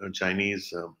allowed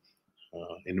Chinese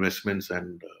investments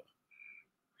and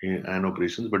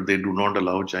operations, but they do not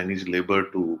allow Chinese labor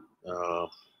to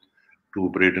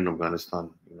operate in Afghanistan.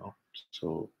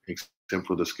 So except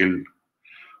for the skilled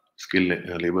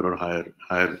labor or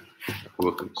higher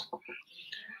workers.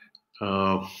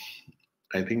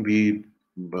 I think I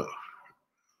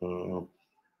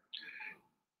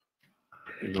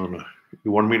don't know.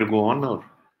 You want me to go on or?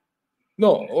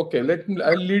 No, okay.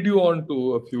 I'll lead you on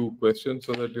to a few questions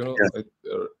so that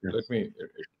let me.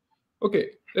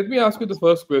 Okay, let me ask you the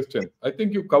first question. I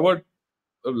think you covered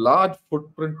a large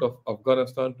footprint of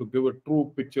Afghanistan to give a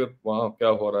true picture. Wow,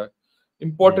 kya ho raha hai.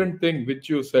 Important thing which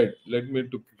you said. Let me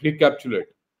to recapitulate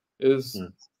is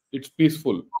it's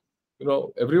peaceful.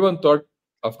 Everyone thought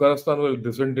Afghanistan will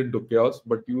descend into chaos,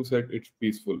 but you said it's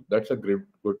peaceful. That's a good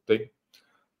thing,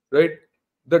 right?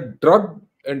 The drug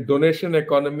and donation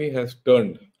economy has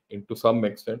turned into some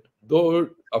extent, though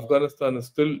Afghanistan is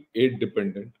still aid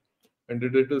dependent and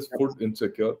it is food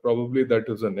insecure. Probably that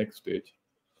is the next stage.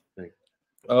 Right.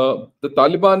 The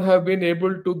Taliban have been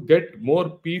able to get more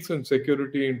peace and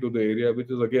security into the area, which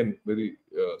is again very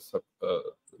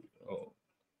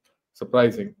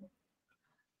surprising.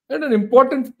 And an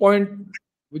important point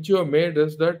which you have made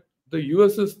is that the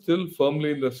US is still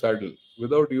firmly in the saddle.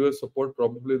 Without US support,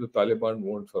 probably the Taliban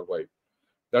won't survive.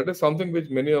 That is something which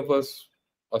many of us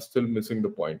are still missing the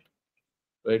point,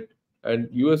 right? And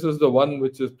US is the one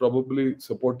which is probably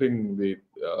supporting the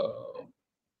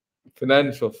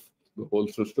finance of the whole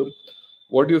system.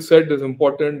 What you said is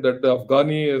important, that the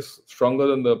Afghani is stronger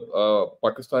than the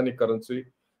Pakistani currency.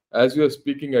 As you are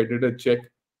speaking, I did a check.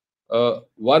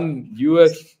 $1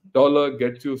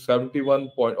 gets you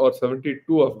 72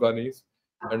 Afghanis,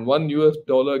 and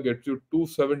 $1 gets you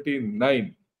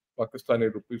 279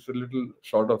 Pakistani rupees, a little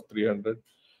short of 300.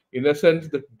 In essence,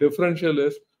 the differential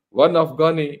is one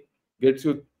Afghani gets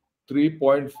you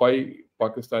 3.5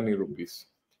 Pakistani rupees,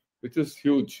 which is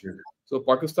huge. So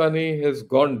Pakistan has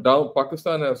gone down,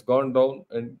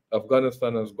 and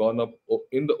Afghanistan has gone up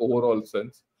in the overall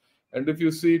sense. And if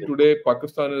you see today,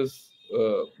 Pakistan is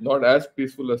not as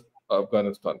peaceful as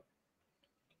Afghanistan.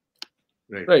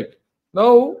 Right.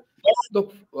 Now,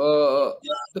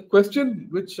 the question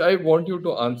which I want you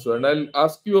to answer, and I'll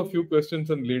ask you a few questions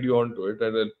and lead you on to it,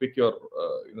 and I'll pick your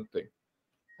thing.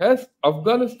 Has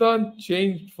Afghanistan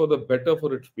changed for the better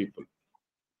for its people?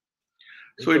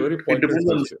 It's so it depends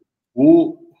on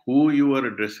who you are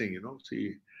addressing.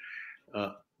 See,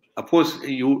 of course,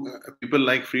 people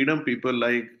like freedom. People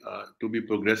like to be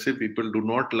progressive. People do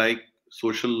not like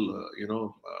social,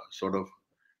 sort of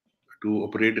to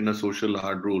operate in a social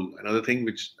hard rule. Another thing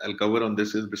which I'll cover on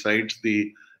this is, besides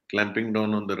the clamping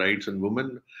down on the rights of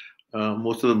women,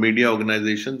 most of the media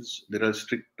organizations, there are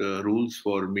strict rules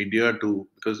for media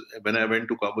because when I went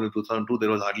to Kabul in 2002, there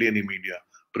was hardly any media,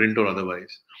 print or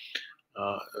otherwise.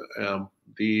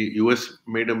 The US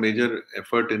made a major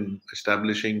effort in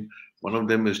establishing, one of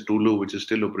them is Tulu, which is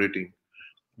still operating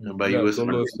by US.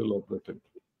 Tulu is still operating.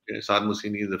 Saad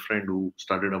Husseini is a friend who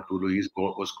started up Tulu. He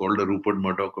was called the Rupert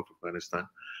Murdoch of Afghanistan.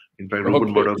 In fact, Rupert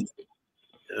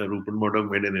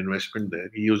Murdoch made an investment there.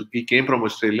 He came from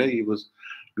Australia. He was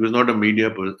not a media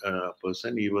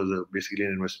person. He was basically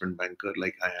an investment banker,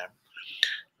 like I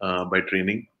am by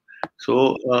training.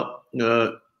 So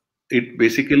it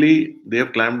basically, they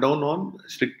have clamped down on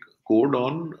strict code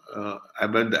on.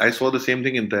 I saw the same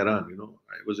thing in Tehran.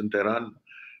 I was in Tehran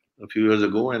a few years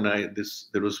ago, and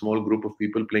there was a small group of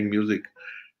people playing music,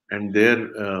 and there,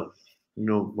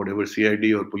 whatever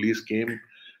CID or police came.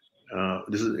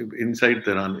 This is inside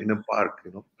Tehran in a park,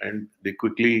 and they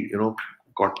quickly,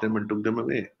 caught them and took them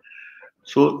away.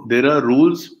 So there are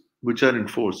rules which are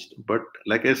enforced. But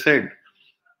like I said,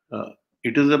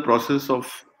 it is a process of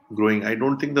growing. I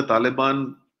don't think the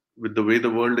Taliban, with the way the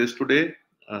world is today,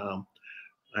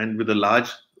 and with a large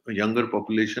younger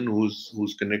population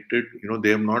who's connected, they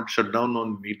have not shut down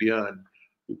on media, and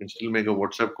you can still make a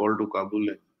WhatsApp call to Kabul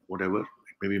and whatever.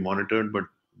 It may be monitored, but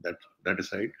that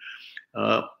aside,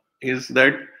 uh, is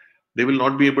that they will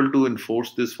not be able to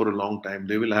enforce this for a long time.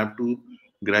 They will have to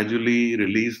gradually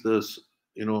release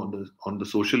on the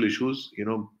social issues,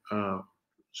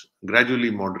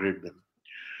 gradually moderate them.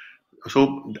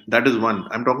 So that is one.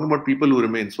 I'm talking about people who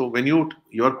remain. So when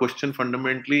your question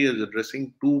fundamentally is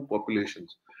addressing two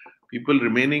populations: people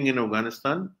remaining in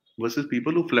Afghanistan versus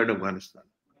people who fled Afghanistan.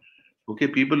 Okay,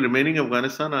 people remaining in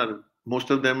Afghanistan are, most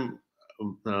of them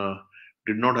uh,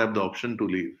 did not have the option to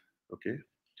leave. Okay,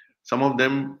 some of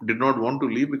them did not want to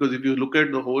leave, because if you look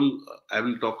at the whole, I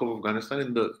will talk of Afghanistan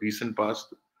in the recent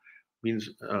past, means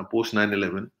post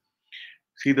 9/11.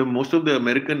 See, the most of the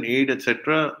American aid,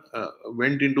 etc.,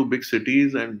 went into big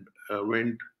cities, and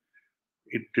went.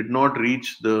 It did not reach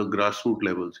the grassroots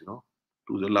levels,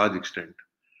 to a large extent,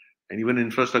 and even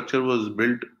infrastructure was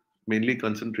built mainly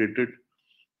concentrated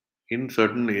in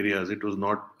certain areas. It was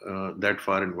not that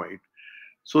far and wide.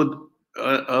 So,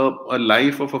 a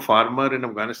life of a farmer in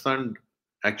Afghanistan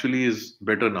actually is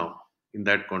better now in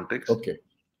that context, Okay.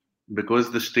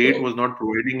 because the state So, was not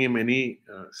providing him any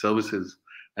services,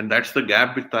 and that's the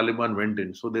gap which Taliban went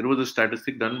in. So there was a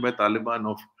statistic done by Taliban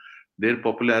of their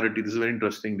popularity. This is very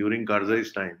interesting, during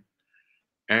Karzai's time,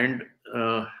 and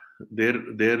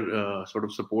their sort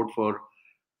of support for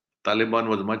Taliban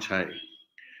was much high.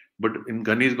 But in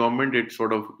Ghani's government, it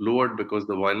sort of lowered, because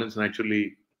the violence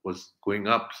naturally was going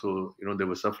up. So they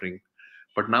were suffering.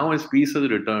 But now, as peace has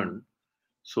returned,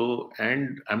 so,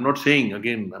 and I'm not saying,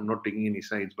 again, I'm not taking any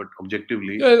sides, but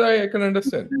objectively, yeah, I can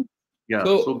understand. yeah.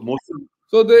 So So, most of,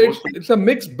 it's a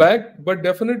mixed bag, but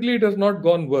definitely it has not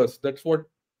gone worse. That's what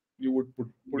you would put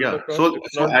it yeah. across. So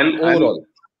It's so not I'll overall.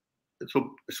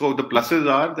 so the pluses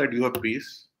are that you have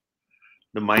peace.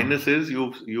 The minus is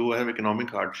you have economic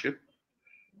hardship.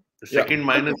 The Yeah. second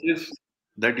minus Okay. is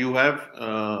that you have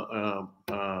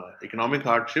economic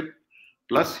hardship,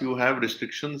 plus you have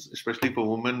restrictions, especially for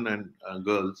women and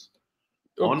girls,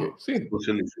 Okay. on See,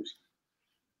 social issues.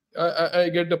 I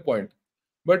get the point,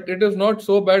 but it is not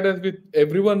so bad as with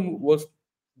everyone was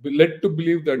led to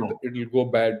believe that No. it will go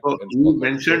bad So and all you that.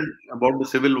 So mentioned about the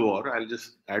civil war. I'll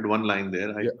just add one line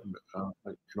there.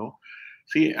 yeah.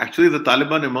 See, actually, the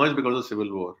Taliban emerged because of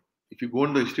civil war. If you go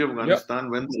in the history of Yeah. Afghanistan,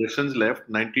 when the Russians left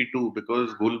 '92,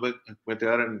 because Gul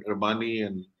Hikmatyar and Rabbani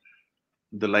and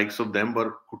the likes of them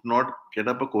could not get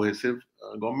up a cohesive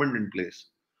government in place.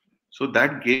 So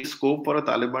that gave scope for a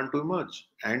Taliban to emerge.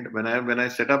 And when I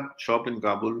set up shop in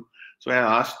Kabul, so I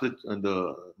asked I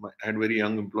had very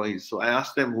young employees. So I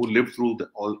asked them, who lived through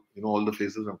all the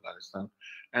phases of Afghanistan,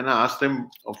 and I asked them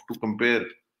to compare.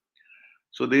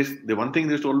 So the one thing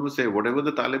they used to always say, whatever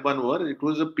the Taliban were, it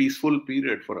was a peaceful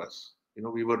period for us.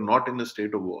 We were not in a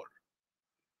state of war.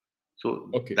 So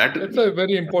Okay. that That's a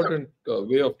very important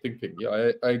way of thinking.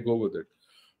 Yeah, I go with it.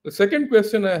 The second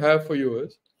question I have for you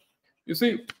is, you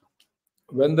see,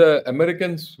 when the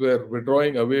Americans were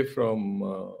withdrawing away from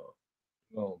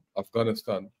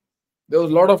Afghanistan, there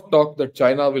was a lot of talk that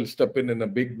China will step in a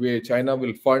big way. China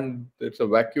will fund. It's a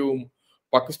vacuum.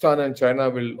 Pakistan and China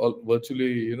will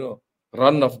virtually,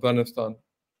 run Afghanistan,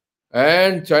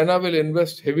 and China will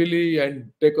invest heavily and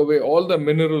take away all the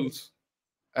minerals,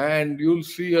 and you'll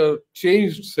see a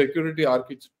changed security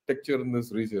architecture in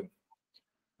this region.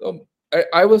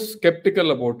 I was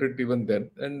skeptical about it even then,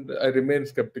 and I remain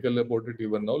skeptical about it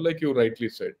even now, like you rightly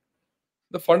said.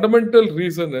 The fundamental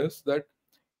reason is that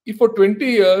if for 20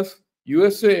 years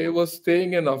USA was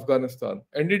staying in Afghanistan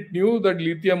and it knew that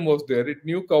lithium was there, it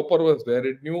knew copper was there,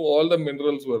 it knew all the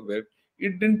minerals were there,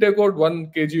 it didn't take out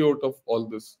 1 kg out of all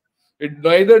this. It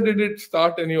neither did it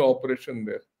start any operation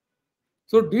there.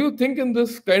 So, do you think in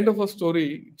this kind of a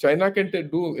story, China can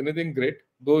do anything great?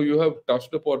 Though you have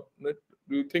touched upon it,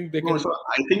 do you think they No, can so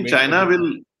I think make China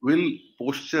anything? will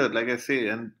posture, like I say,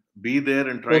 and be there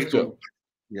and try Posture. to.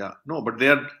 Yeah, no, but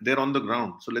they're on the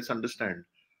ground. So let's understand.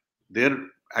 They're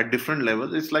at different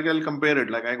levels. It's like, I'll compare it.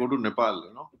 Like I go to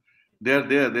Nepal, they're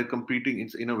there. They're competing.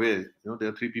 It's in a way, there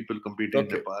are three people competing in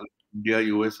Okay. Nepal: India,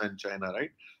 US, and China, right?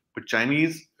 But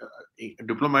Chinese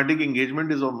diplomatic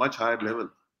engagement is on much higher level.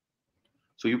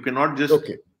 So you cannot just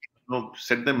Okay.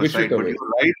 set them Wish it aside. But away. you're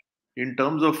right, in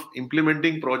terms of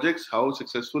implementing projects, how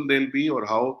successful they'll be or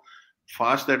how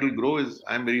fast that will grow, is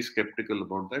I'm very skeptical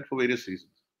about that for various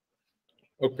reasons.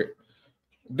 Okay.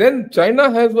 Then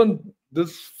China has one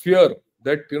this fear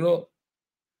that,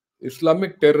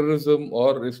 Islamic terrorism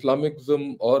or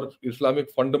Islamism or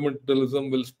Islamic fundamentalism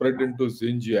will spread into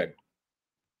Xinjiang.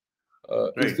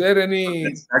 Is Right. there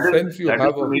any sense you That is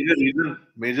have the of major reason.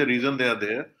 Major reason they are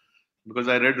there, because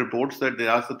I read reports that they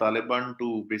asked the Taliban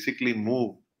to basically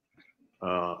move.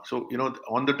 So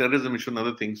on the terrorism issue,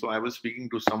 another thing. So I was speaking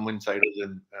to some insiders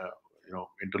and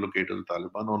interlocutors of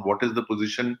Taliban on what is the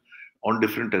position on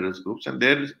different terrorist groups, and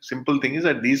their simple thing is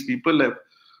that these people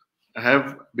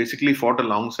have basically fought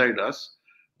alongside us.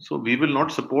 So we will not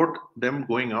support them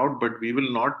going out, but we will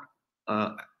not,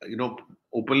 uh,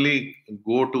 openly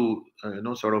go to,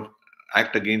 sort of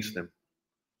act against them.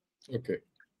 Okay,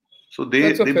 So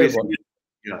that's a they fair one. basically,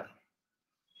 yeah.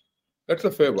 That's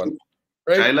a fair one,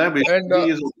 right? China And basically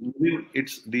is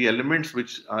it's the elements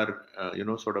which are,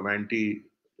 sort of anti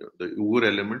the Uyghur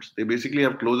elements. They basically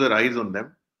have closer eyes on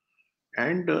them,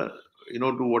 and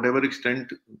to whatever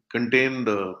extent contain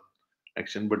the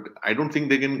action. But I don't think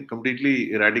they can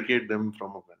completely eradicate them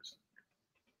from Afghanistan.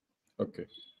 okay.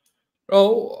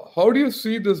 Now, how do you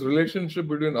see this relationship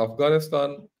between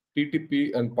Afghanistan,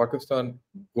 TTP, and Pakistan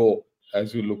go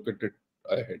as you look at it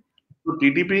ahead? So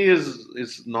TTP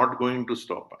is not going to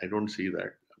stop. I don't see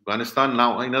that. Afghanistan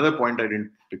now. Another point I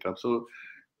didn't pick up. So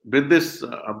with this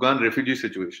Afghan refugee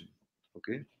situation,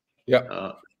 okay, Yeah,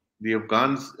 uh, the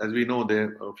Afghans, as we know,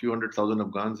 there a few 100,000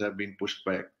 Afghans have been pushed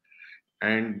back,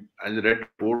 and I read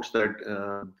reports that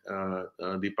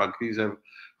the Pakis have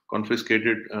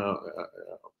confiscated.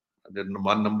 The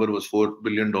one number was $4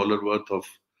 billion worth of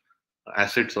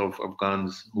assets of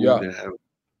Afghans who yeah, they have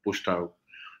pushed out.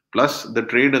 Plus, the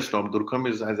trade has stopped. Durkham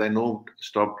is, as I know,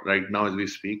 stopped right now as we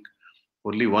speak.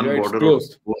 Only yeah. one It's border or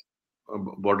closed.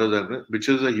 borders are, which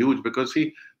is a huge, because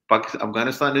see,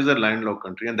 Afghanistan is a landlocked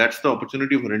country, and that's the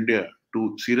opportunity for India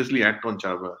to seriously act on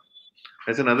Chava.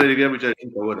 That's another area which I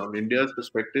think covered on India's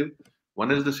perspective.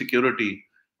 One is the security.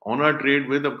 On our trade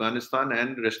with Afghanistan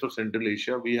and rest of Central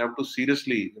Asia, we have to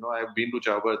seriously, I have been to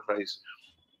Chava thrice.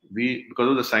 We, because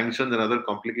of the sanctions and other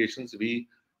complications, we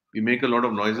make a lot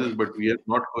of noises, but we have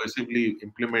not cohesively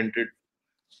implemented,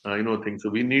 things. So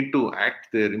we need to act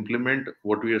there, implement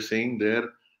what we are saying there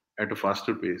at a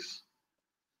faster pace.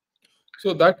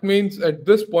 So that means at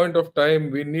this point of time,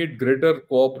 we need greater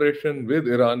cooperation with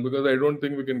Iran, because I don't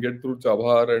think we can get through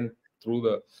Chabahar and through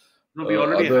the No, we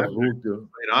already other have that. route.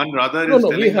 Iran rather No, is no,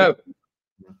 we telling us,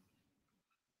 have.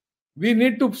 We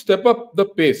need to step up the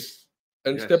pace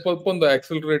and yes, step up on the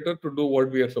accelerator to do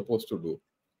what we are supposed to do.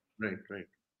 right, right.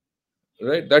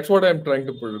 Right? That's what I'm trying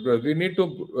to put across. We need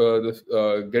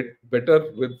to get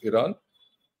better with Iran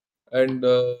and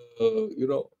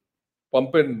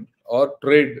pump in or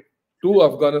trade to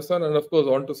Afghanistan and of course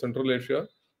on to Central Asia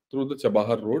through the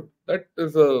Chabahar road. That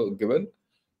is a given,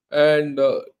 and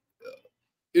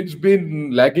it's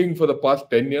been lagging for the past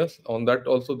 10 years. On that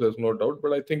also, there's no doubt.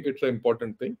 But I think it's an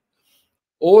important thing.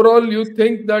 Overall, you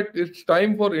think that it's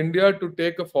time for India to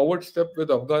take a forward step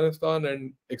with Afghanistan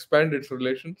and expand its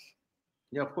relations?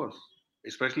 Yeah, of course,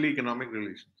 especially economic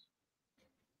relations.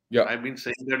 Yeah, I've been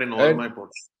saying that in all and my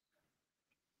podcasts.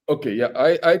 okay, yeah,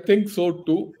 I think so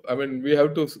too. I mean, we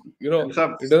have to, There's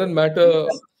a, it doesn't matter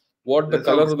what the there's a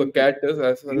color of the cat is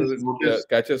as far as please it notice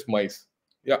catches mice.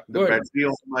 Yeah, the go ahead. battery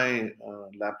of my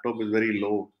laptop is very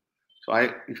low. So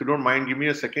if you don't mind, give me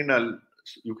a second.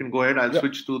 You can go ahead. I'll Yeah,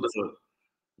 switch to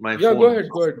my yeah, go phone. ahead,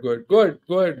 go ahead, go ahead, go ahead,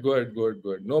 go ahead, go ahead, go ahead, go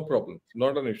ahead. No problem.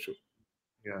 Not an issue.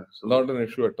 Yeah. So Not an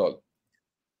issue at all.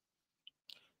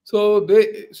 So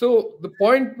the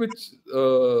point which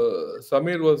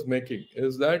Sameer was making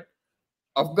is that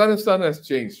Afghanistan has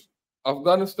changed.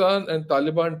 Afghanistan and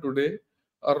Taliban today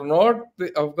are not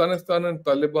the Afghanistan and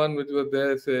Taliban which were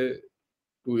there, say,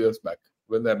 2 years back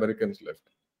when the Americans left.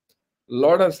 A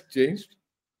lot has changed.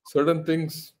 Certain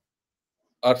things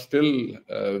are still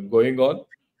going on.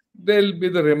 There'll be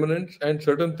the remnants, and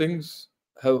certain things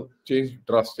have changed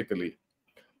drastically.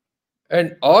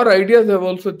 And our ideas have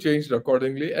also changed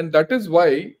accordingly. And that is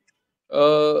why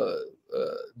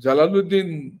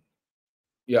Jalaluddin,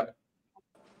 yeah,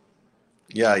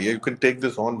 yeah, you can take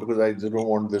this on because I don't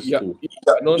want this yeah, to.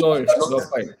 no, no, no,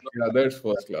 fine. Yeah, that's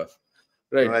first class.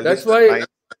 No, Right. I'll That's just. why,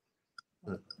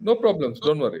 no problems.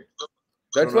 Don't worry. No,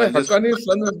 That's no, why I'll just. Haqqani's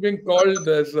son has been called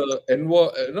as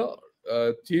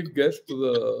a chief guest to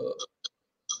the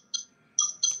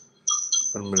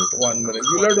 1 minute. 1 minute.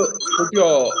 You'll have to put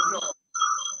your,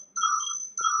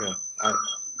 Yeah.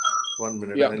 1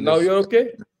 minute. yeah, I'll now just. you're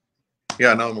okay?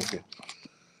 Yeah, now I'm okay.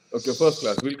 Okay, first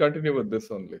class. We'll continue with this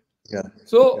only. Yeah.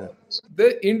 So,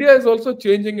 Yeah. India is also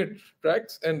changing its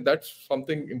tracks, and that's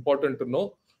something important to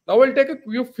know. Now, I'll take a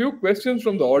few questions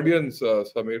from the audience,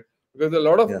 Sameer. because a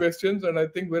lot of Yeah. questions, and I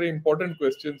think very important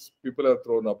questions people have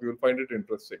thrown up. You'll find it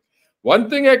interesting. One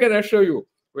thing I can assure you,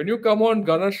 when you come on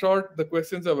Gunner Short, the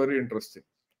questions are very interesting.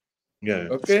 Yeah.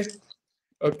 Okay?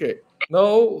 Okay.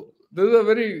 Now, this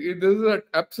is an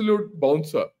absolute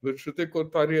bouncer, which Shruti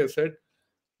Kothari has said.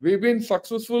 We've been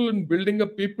successful in building a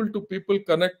people-to-people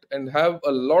connect and have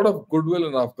a lot of goodwill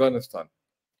in Afghanistan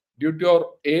due to our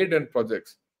aid and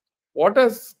projects. What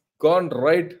has gone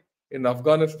right in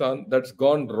Afghanistan that's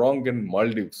gone wrong in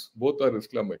Maldives? Both are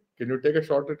Islamic. Can you take a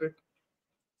shot at it?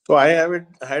 So I haven't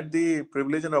had the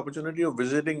privilege and opportunity of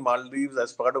visiting Maldives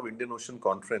as part of Indian Ocean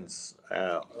Conference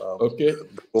Okay.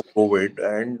 before COVID,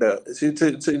 and it's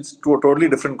to a totally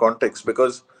different context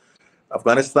because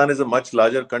Afghanistan is a much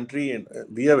larger country, and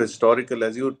we have historical,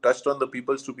 as you touched on the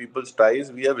peoples to peoples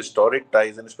ties, we have historic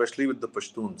ties, and especially with the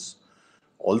Pashtuns.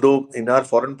 Although in our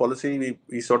foreign policy,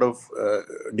 we sort of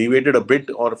deviated a bit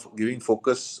or giving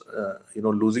focus,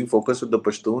 losing focus with the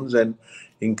Pashtuns and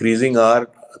increasing our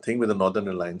thing with the Northern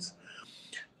Alliance.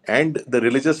 And the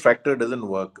religious factor doesn't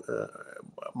work.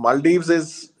 Maldives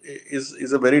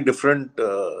is a very different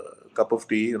cup of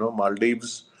tea.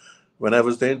 Maldives, when I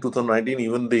was there in 2019,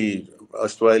 even the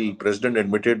erstwhile president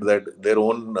admitted that their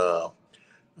own,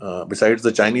 besides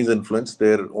the Chinese influence,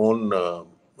 their own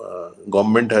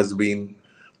government has been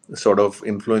sort of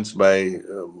influenced by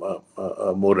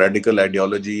a more radical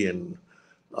ideology and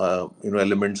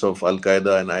elements of Al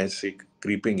Qaeda and ISIS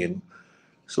creeping in.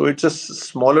 So it's a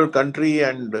smaller country,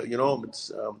 and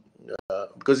it's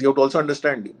because you have to also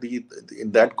understand the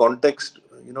in that context.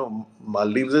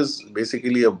 Maldives is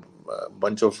basically a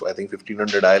bunch of, I think,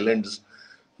 1,500 islands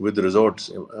with resorts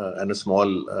and a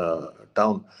small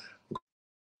town.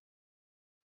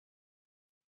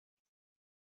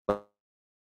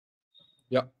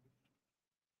 Yeah.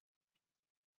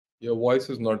 Your voice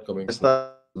is not coming through.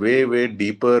 Afghanistan is way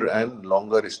deeper and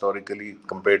longer historically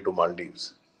compared to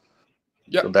Maldives.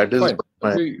 Yeah, So that is fine.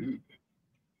 my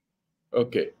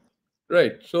Okay.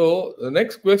 Right. So the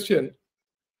next question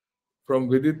from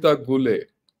Vidita Gule.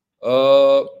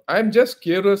 I'm just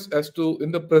curious as to,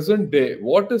 in the present day,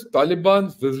 what is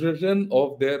Taliban's vision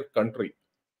of their country?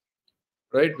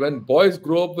 Right? When boys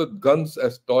grow up with guns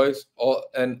as toys,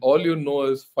 and all you know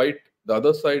is fight the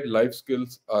other side, life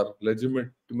skills are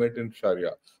legitimate in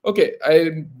Sharia. Okay,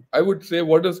 I would say,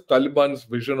 what is Taliban's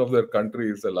vision of their country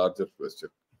is a larger question.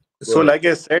 Go So, ahead. like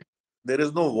I said, there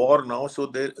is no war now. So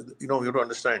there, you have to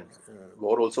understand,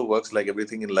 war also works like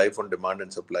everything in life on demand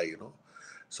and supply.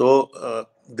 So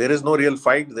there is no real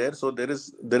fight there. So there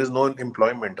is no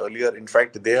employment. Earlier, in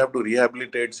fact, they have to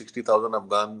rehabilitate 60,000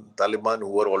 Afghan Taliban who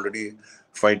were already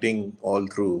fighting all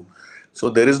through. So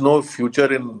there is no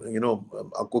future in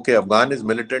okay, Afghan is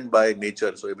militant by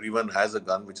nature, so everyone has a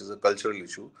gun, which is a cultural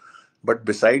issue. But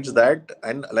besides that,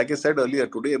 and like I said earlier,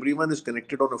 today everyone is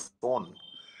connected on a phone.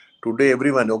 Today,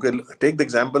 everyone, okay, take the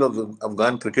example of the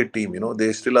Afghan cricket team.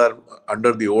 They still are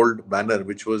under the old banner,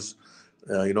 which was,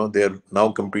 they're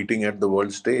now competing at the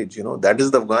world stage. That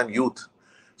is the Afghan youth.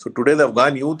 So today, the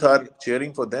Afghan youth are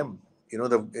cheering for them.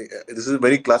 This is a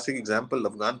very classic example.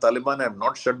 Afghan Taliban have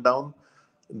not shut down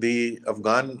the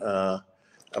Afghan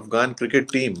cricket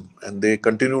team, and they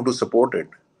continue to support it,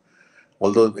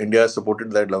 although India has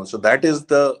supported that love. So that is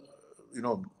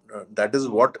that is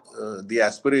what the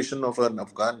aspiration of an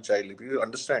Afghan child. If you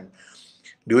understand,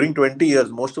 during 20 years,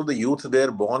 most of the youth there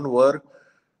born were,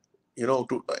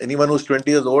 to anyone who's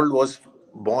 20 years old was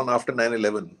born after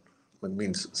 9/11. It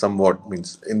means somewhat,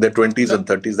 means in their 20s Yeah. and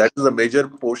 30s. That is a major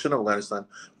portion of Afghanistan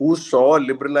who saw a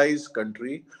liberalized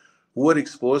country, who were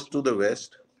exposed to the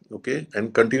West, okay,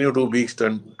 and continue to be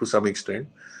extent to some extent.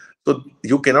 So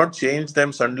you cannot change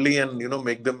them suddenly and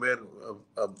make them wear.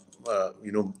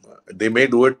 They may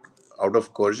do it out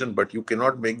of coercion, but you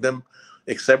cannot make them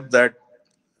accept that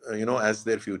as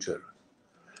their future.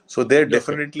 So Okay.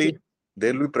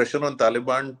 there will be pressure on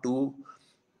Taliban to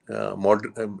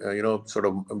sort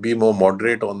of be more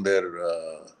moderate on their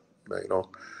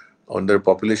on their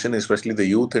population, especially the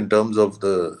youth, in terms of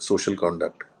the social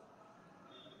conduct.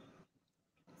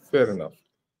 Fair enough.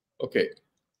 Okay.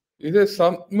 It says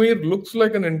Sumeer looks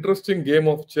like an interesting game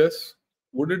of chess.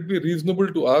 Would it be reasonable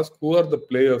to ask who are the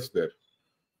players there?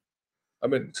 I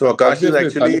mean, So obviously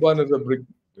Taliban is a big,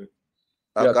 yeah,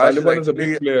 Akash is Taliban is a actually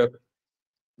big player.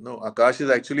 no, Akash is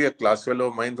actually a class fellow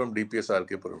of mine from DPS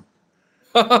Puram.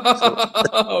 So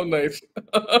How nice.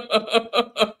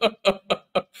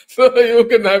 So you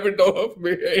can have it off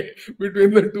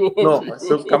between the two of no,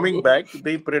 so coming you. back,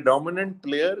 the predominant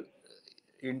player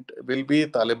will be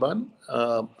Taliban,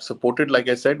 supported, like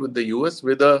I said, with the US,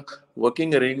 with a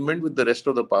working arrangement with the rest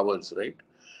of the powers, right?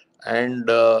 and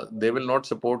they will not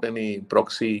support any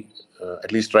proxy,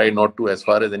 at least try not to, as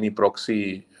far as any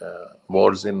proxy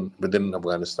wars within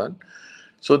Afghanistan.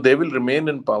 So they will remain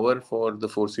in power for the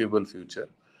foreseeable future.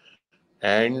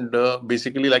 And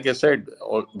basically, like I said,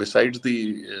 besides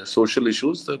the social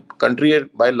issues, the country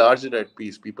by large is at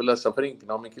peace. People are suffering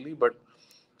economically, but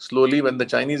slowly, when the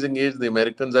Chinese engage, the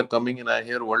Americans are coming in. I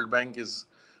hear World Bank is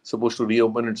supposed to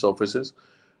reopen its offices.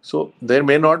 So there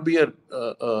may not be a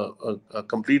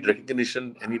complete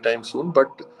recognition anytime soon,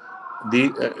 but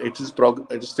it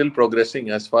is still progressing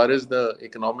as far as the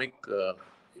economic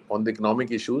on the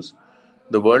economic issues.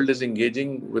 The world is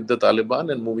engaging with the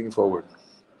Taliban and moving forward.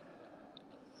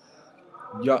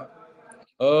 Yeah.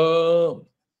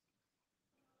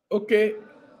 Okay.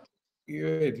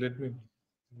 Wait, let me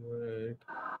wait.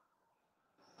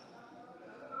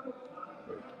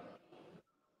 Wait.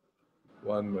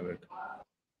 1 minute.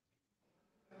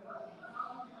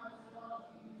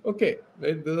 Okay.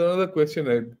 There's another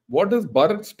question. What is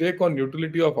Bharat's take on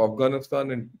utility of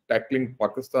Afghanistan in tackling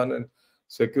Pakistan and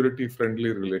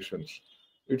security-friendly relations?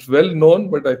 It's well known,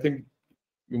 but I think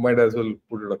you might as well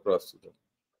put it across to them.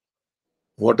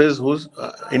 What is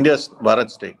India's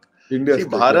Bharat's take? India's See,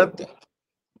 take, yeah.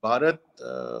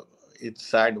 Bharat, it's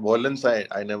sad. Violence,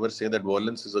 I never say that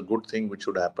violence is a good thing which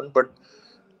should happen, but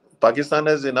Pakistan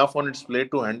has enough on its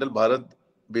plate to handle. Bharat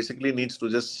basically needs to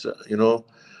just,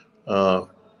 uh,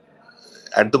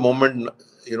 at the moment,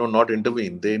 not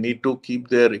intervene. They need to keep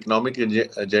their economic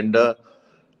agenda,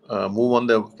 move on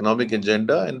the economic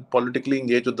agenda, and politically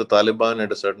engage with the Taliban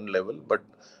at a certain level. But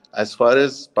as far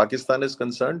as Pakistan is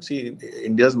concerned, see,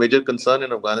 India's major concern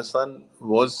in Afghanistan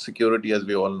was security, as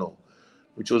we all know,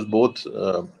 which was both,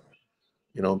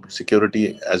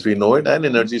 security as we know it and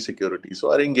energy security.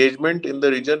 So our engagement in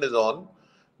the region is on.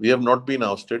 We have not been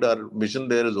ousted. Our mission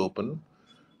there is open.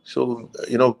 So,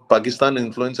 Pakistan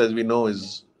influence, as we know,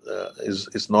 is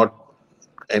not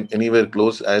anywhere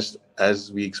close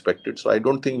as we expected. So I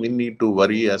don't think we need to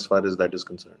worry as far as that is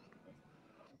concerned.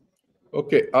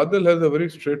 Okay, Adil has a very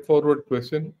straightforward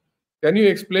question. Can you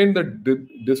explain the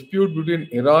dispute between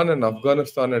Iran and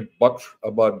Afghanistan at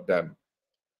Bakhshabad Dam?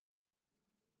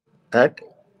 At?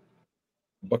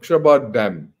 Bakhshabad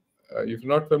Dam. If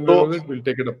you're not familiar with it, we'll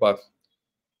take it a pass.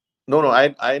 No,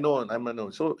 I know. I know.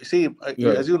 So, see,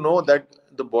 Yeah. as you know, that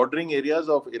the bordering areas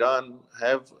of Iran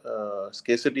have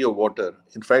scarcity of water.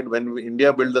 In fact, when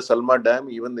India built the Salma Dam,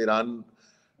 even Iran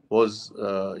was,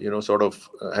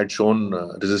 had shown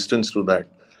resistance to that.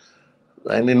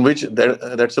 And in which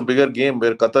that's a bigger game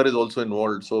where Qatar is also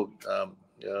involved. So,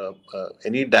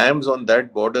 any dams on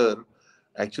that border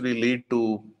actually lead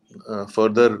to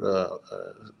further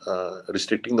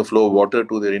restricting the flow of water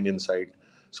to the Iranian side.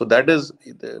 So that is,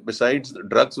 besides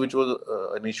drugs, which was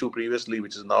an issue previously,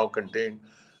 which is now contained,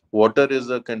 water is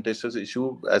a contentious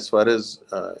issue as far as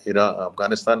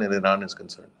Afghanistan and Iran is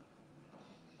concerned.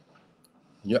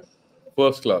 Yeah,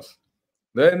 first class.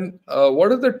 Then,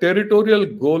 what is the territorial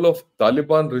goal of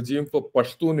Taliban regime for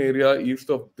Pashtun area east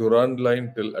of Durand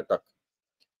line till attack?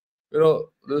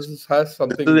 This has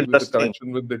something with the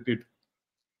connection with the TIT.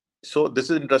 So this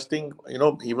is interesting.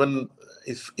 Even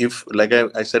if like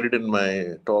I said it in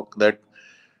my talk, that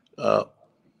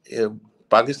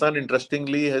Pakistan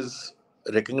interestingly has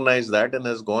recognized that and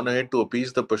has gone ahead to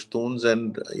appease the Pashtuns.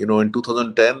 And in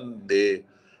 2010 they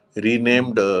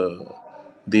renamed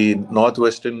the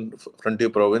Northwestern Frontier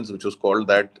Province, which was called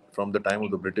that from the time of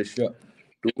the British,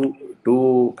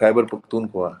 to Khyber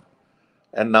Pakhtunkhwa.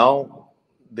 And now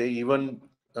they even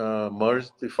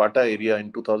merged the FATA area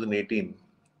in 2018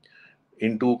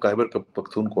 into Khyber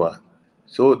Pakhtunkhwa.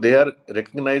 So they are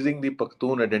recognizing the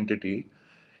Pakhtun identity,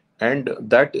 and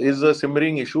that is a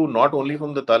simmering issue not only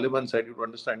from the Taliban side. You have to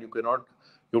understand, you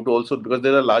have to also, because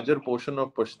there are a larger portion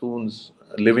of Pashtuns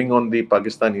living on the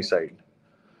Pakistani side,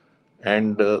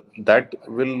 and that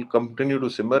will continue to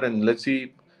simmer, and let's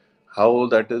see how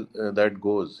that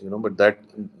goes. But that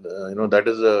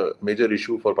is a major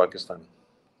issue for Pakistan.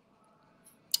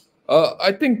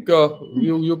 I think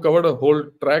you covered a whole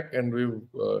track and we've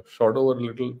shot over a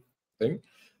little thing.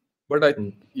 But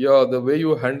the way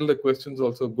you handle the questions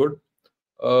also good.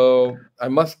 I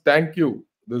must thank you.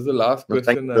 This is the last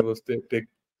question I was take.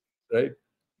 Right,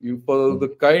 you for the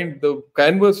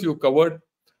canvas you covered.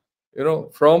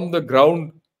 From the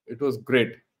ground, it was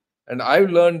great, and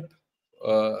I've learned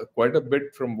quite a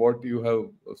bit from what you have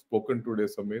spoken today,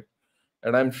 Sumeer.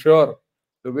 And I'm sure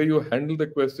the way you handle the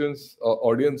questions,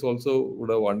 audience also would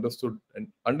have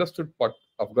understood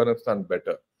Afghanistan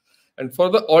better. And for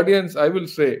the audience, I will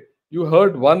say you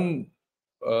heard one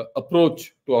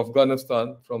approach to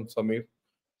Afghanistan from Sumeer.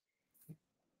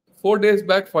 4 days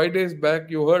back, 5 days back,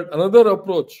 you heard another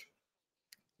approach,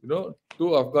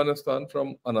 to Afghanistan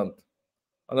from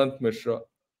Anant Mishra.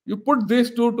 You put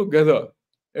these two together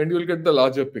and you'll get the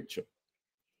larger picture,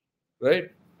 right?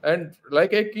 And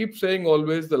like I keep saying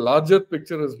always, the larger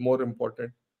picture is more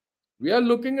important. We are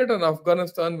looking at an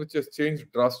Afghanistan which has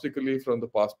changed drastically from the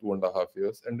past 2.5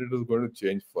 years, and it is going to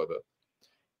change further.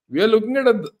 We are looking at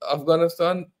an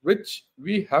Afghanistan which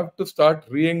we have to start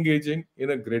re-engaging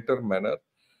in a greater manner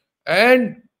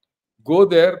and go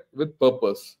there with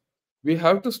purpose. We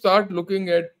have to start looking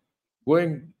at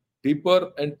going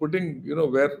deeper and putting,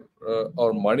 where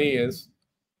our money is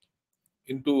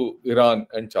into Iran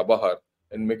and Chabahar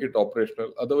and make it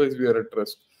operational. Otherwise, we are at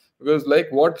risk. Because,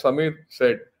 like what Sumeer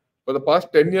said, for the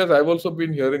past 10 years, I've also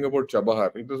been hearing about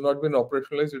Chabahar. It has not been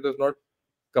operationalized, it has not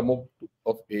come up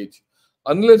of age.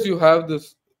 Unless you have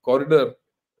this corridor,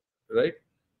 right?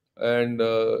 And,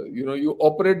 you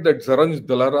operate that Zaranj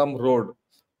Dalaram road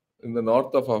in the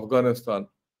north of Afghanistan,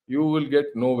 you will get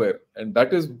nowhere. And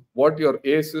that is what your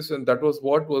ace is, and that was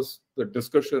what was the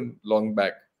discussion long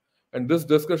back. And this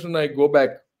discussion, I go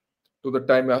back to the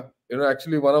time,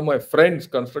 actually one of my friends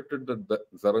constructed the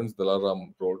Zaranj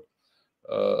Dalaram road,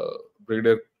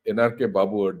 Brigadier NRK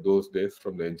Babu at those days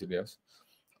from the engineers.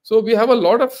 So we have a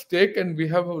lot of stake and we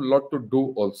have a lot to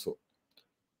do also.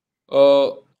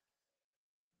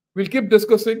 We'll keep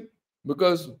discussing,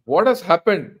 because what has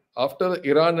happened after the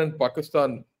Iran and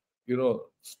Pakistan,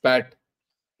 spat,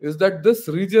 is that this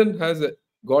region has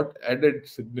got added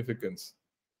significance.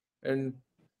 And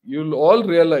you'll all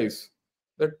realize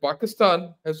that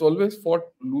Pakistan has always fought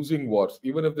losing wars,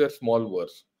 even if they're small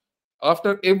wars.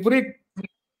 After every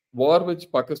war which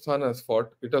Pakistan has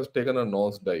fought, it has taken a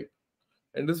nosedive.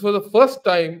 And this was the first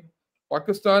time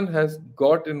Pakistan has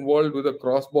got involved with a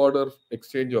cross-border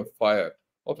exchange of fire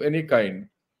of any kind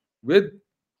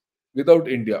without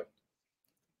India.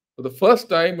 For the first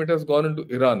time, it has gone into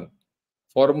Iran,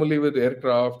 formally with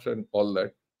aircraft and all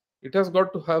that. It has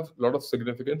got to have a lot of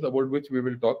significance, about which we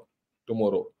will talk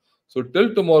tomorrow. So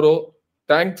till tomorrow,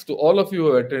 thanks to all of you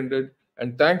who attended,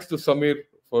 and thanks to Sumeer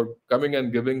for coming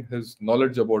and giving his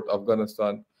knowledge about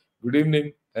Afghanistan. Good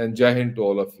evening and Jai Hind to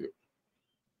all of you.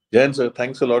 Jain sir,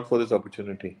 thanks a lot for this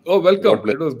opportunity. Oh, welcome.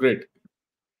 It was great.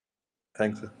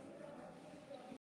 Thanks sir.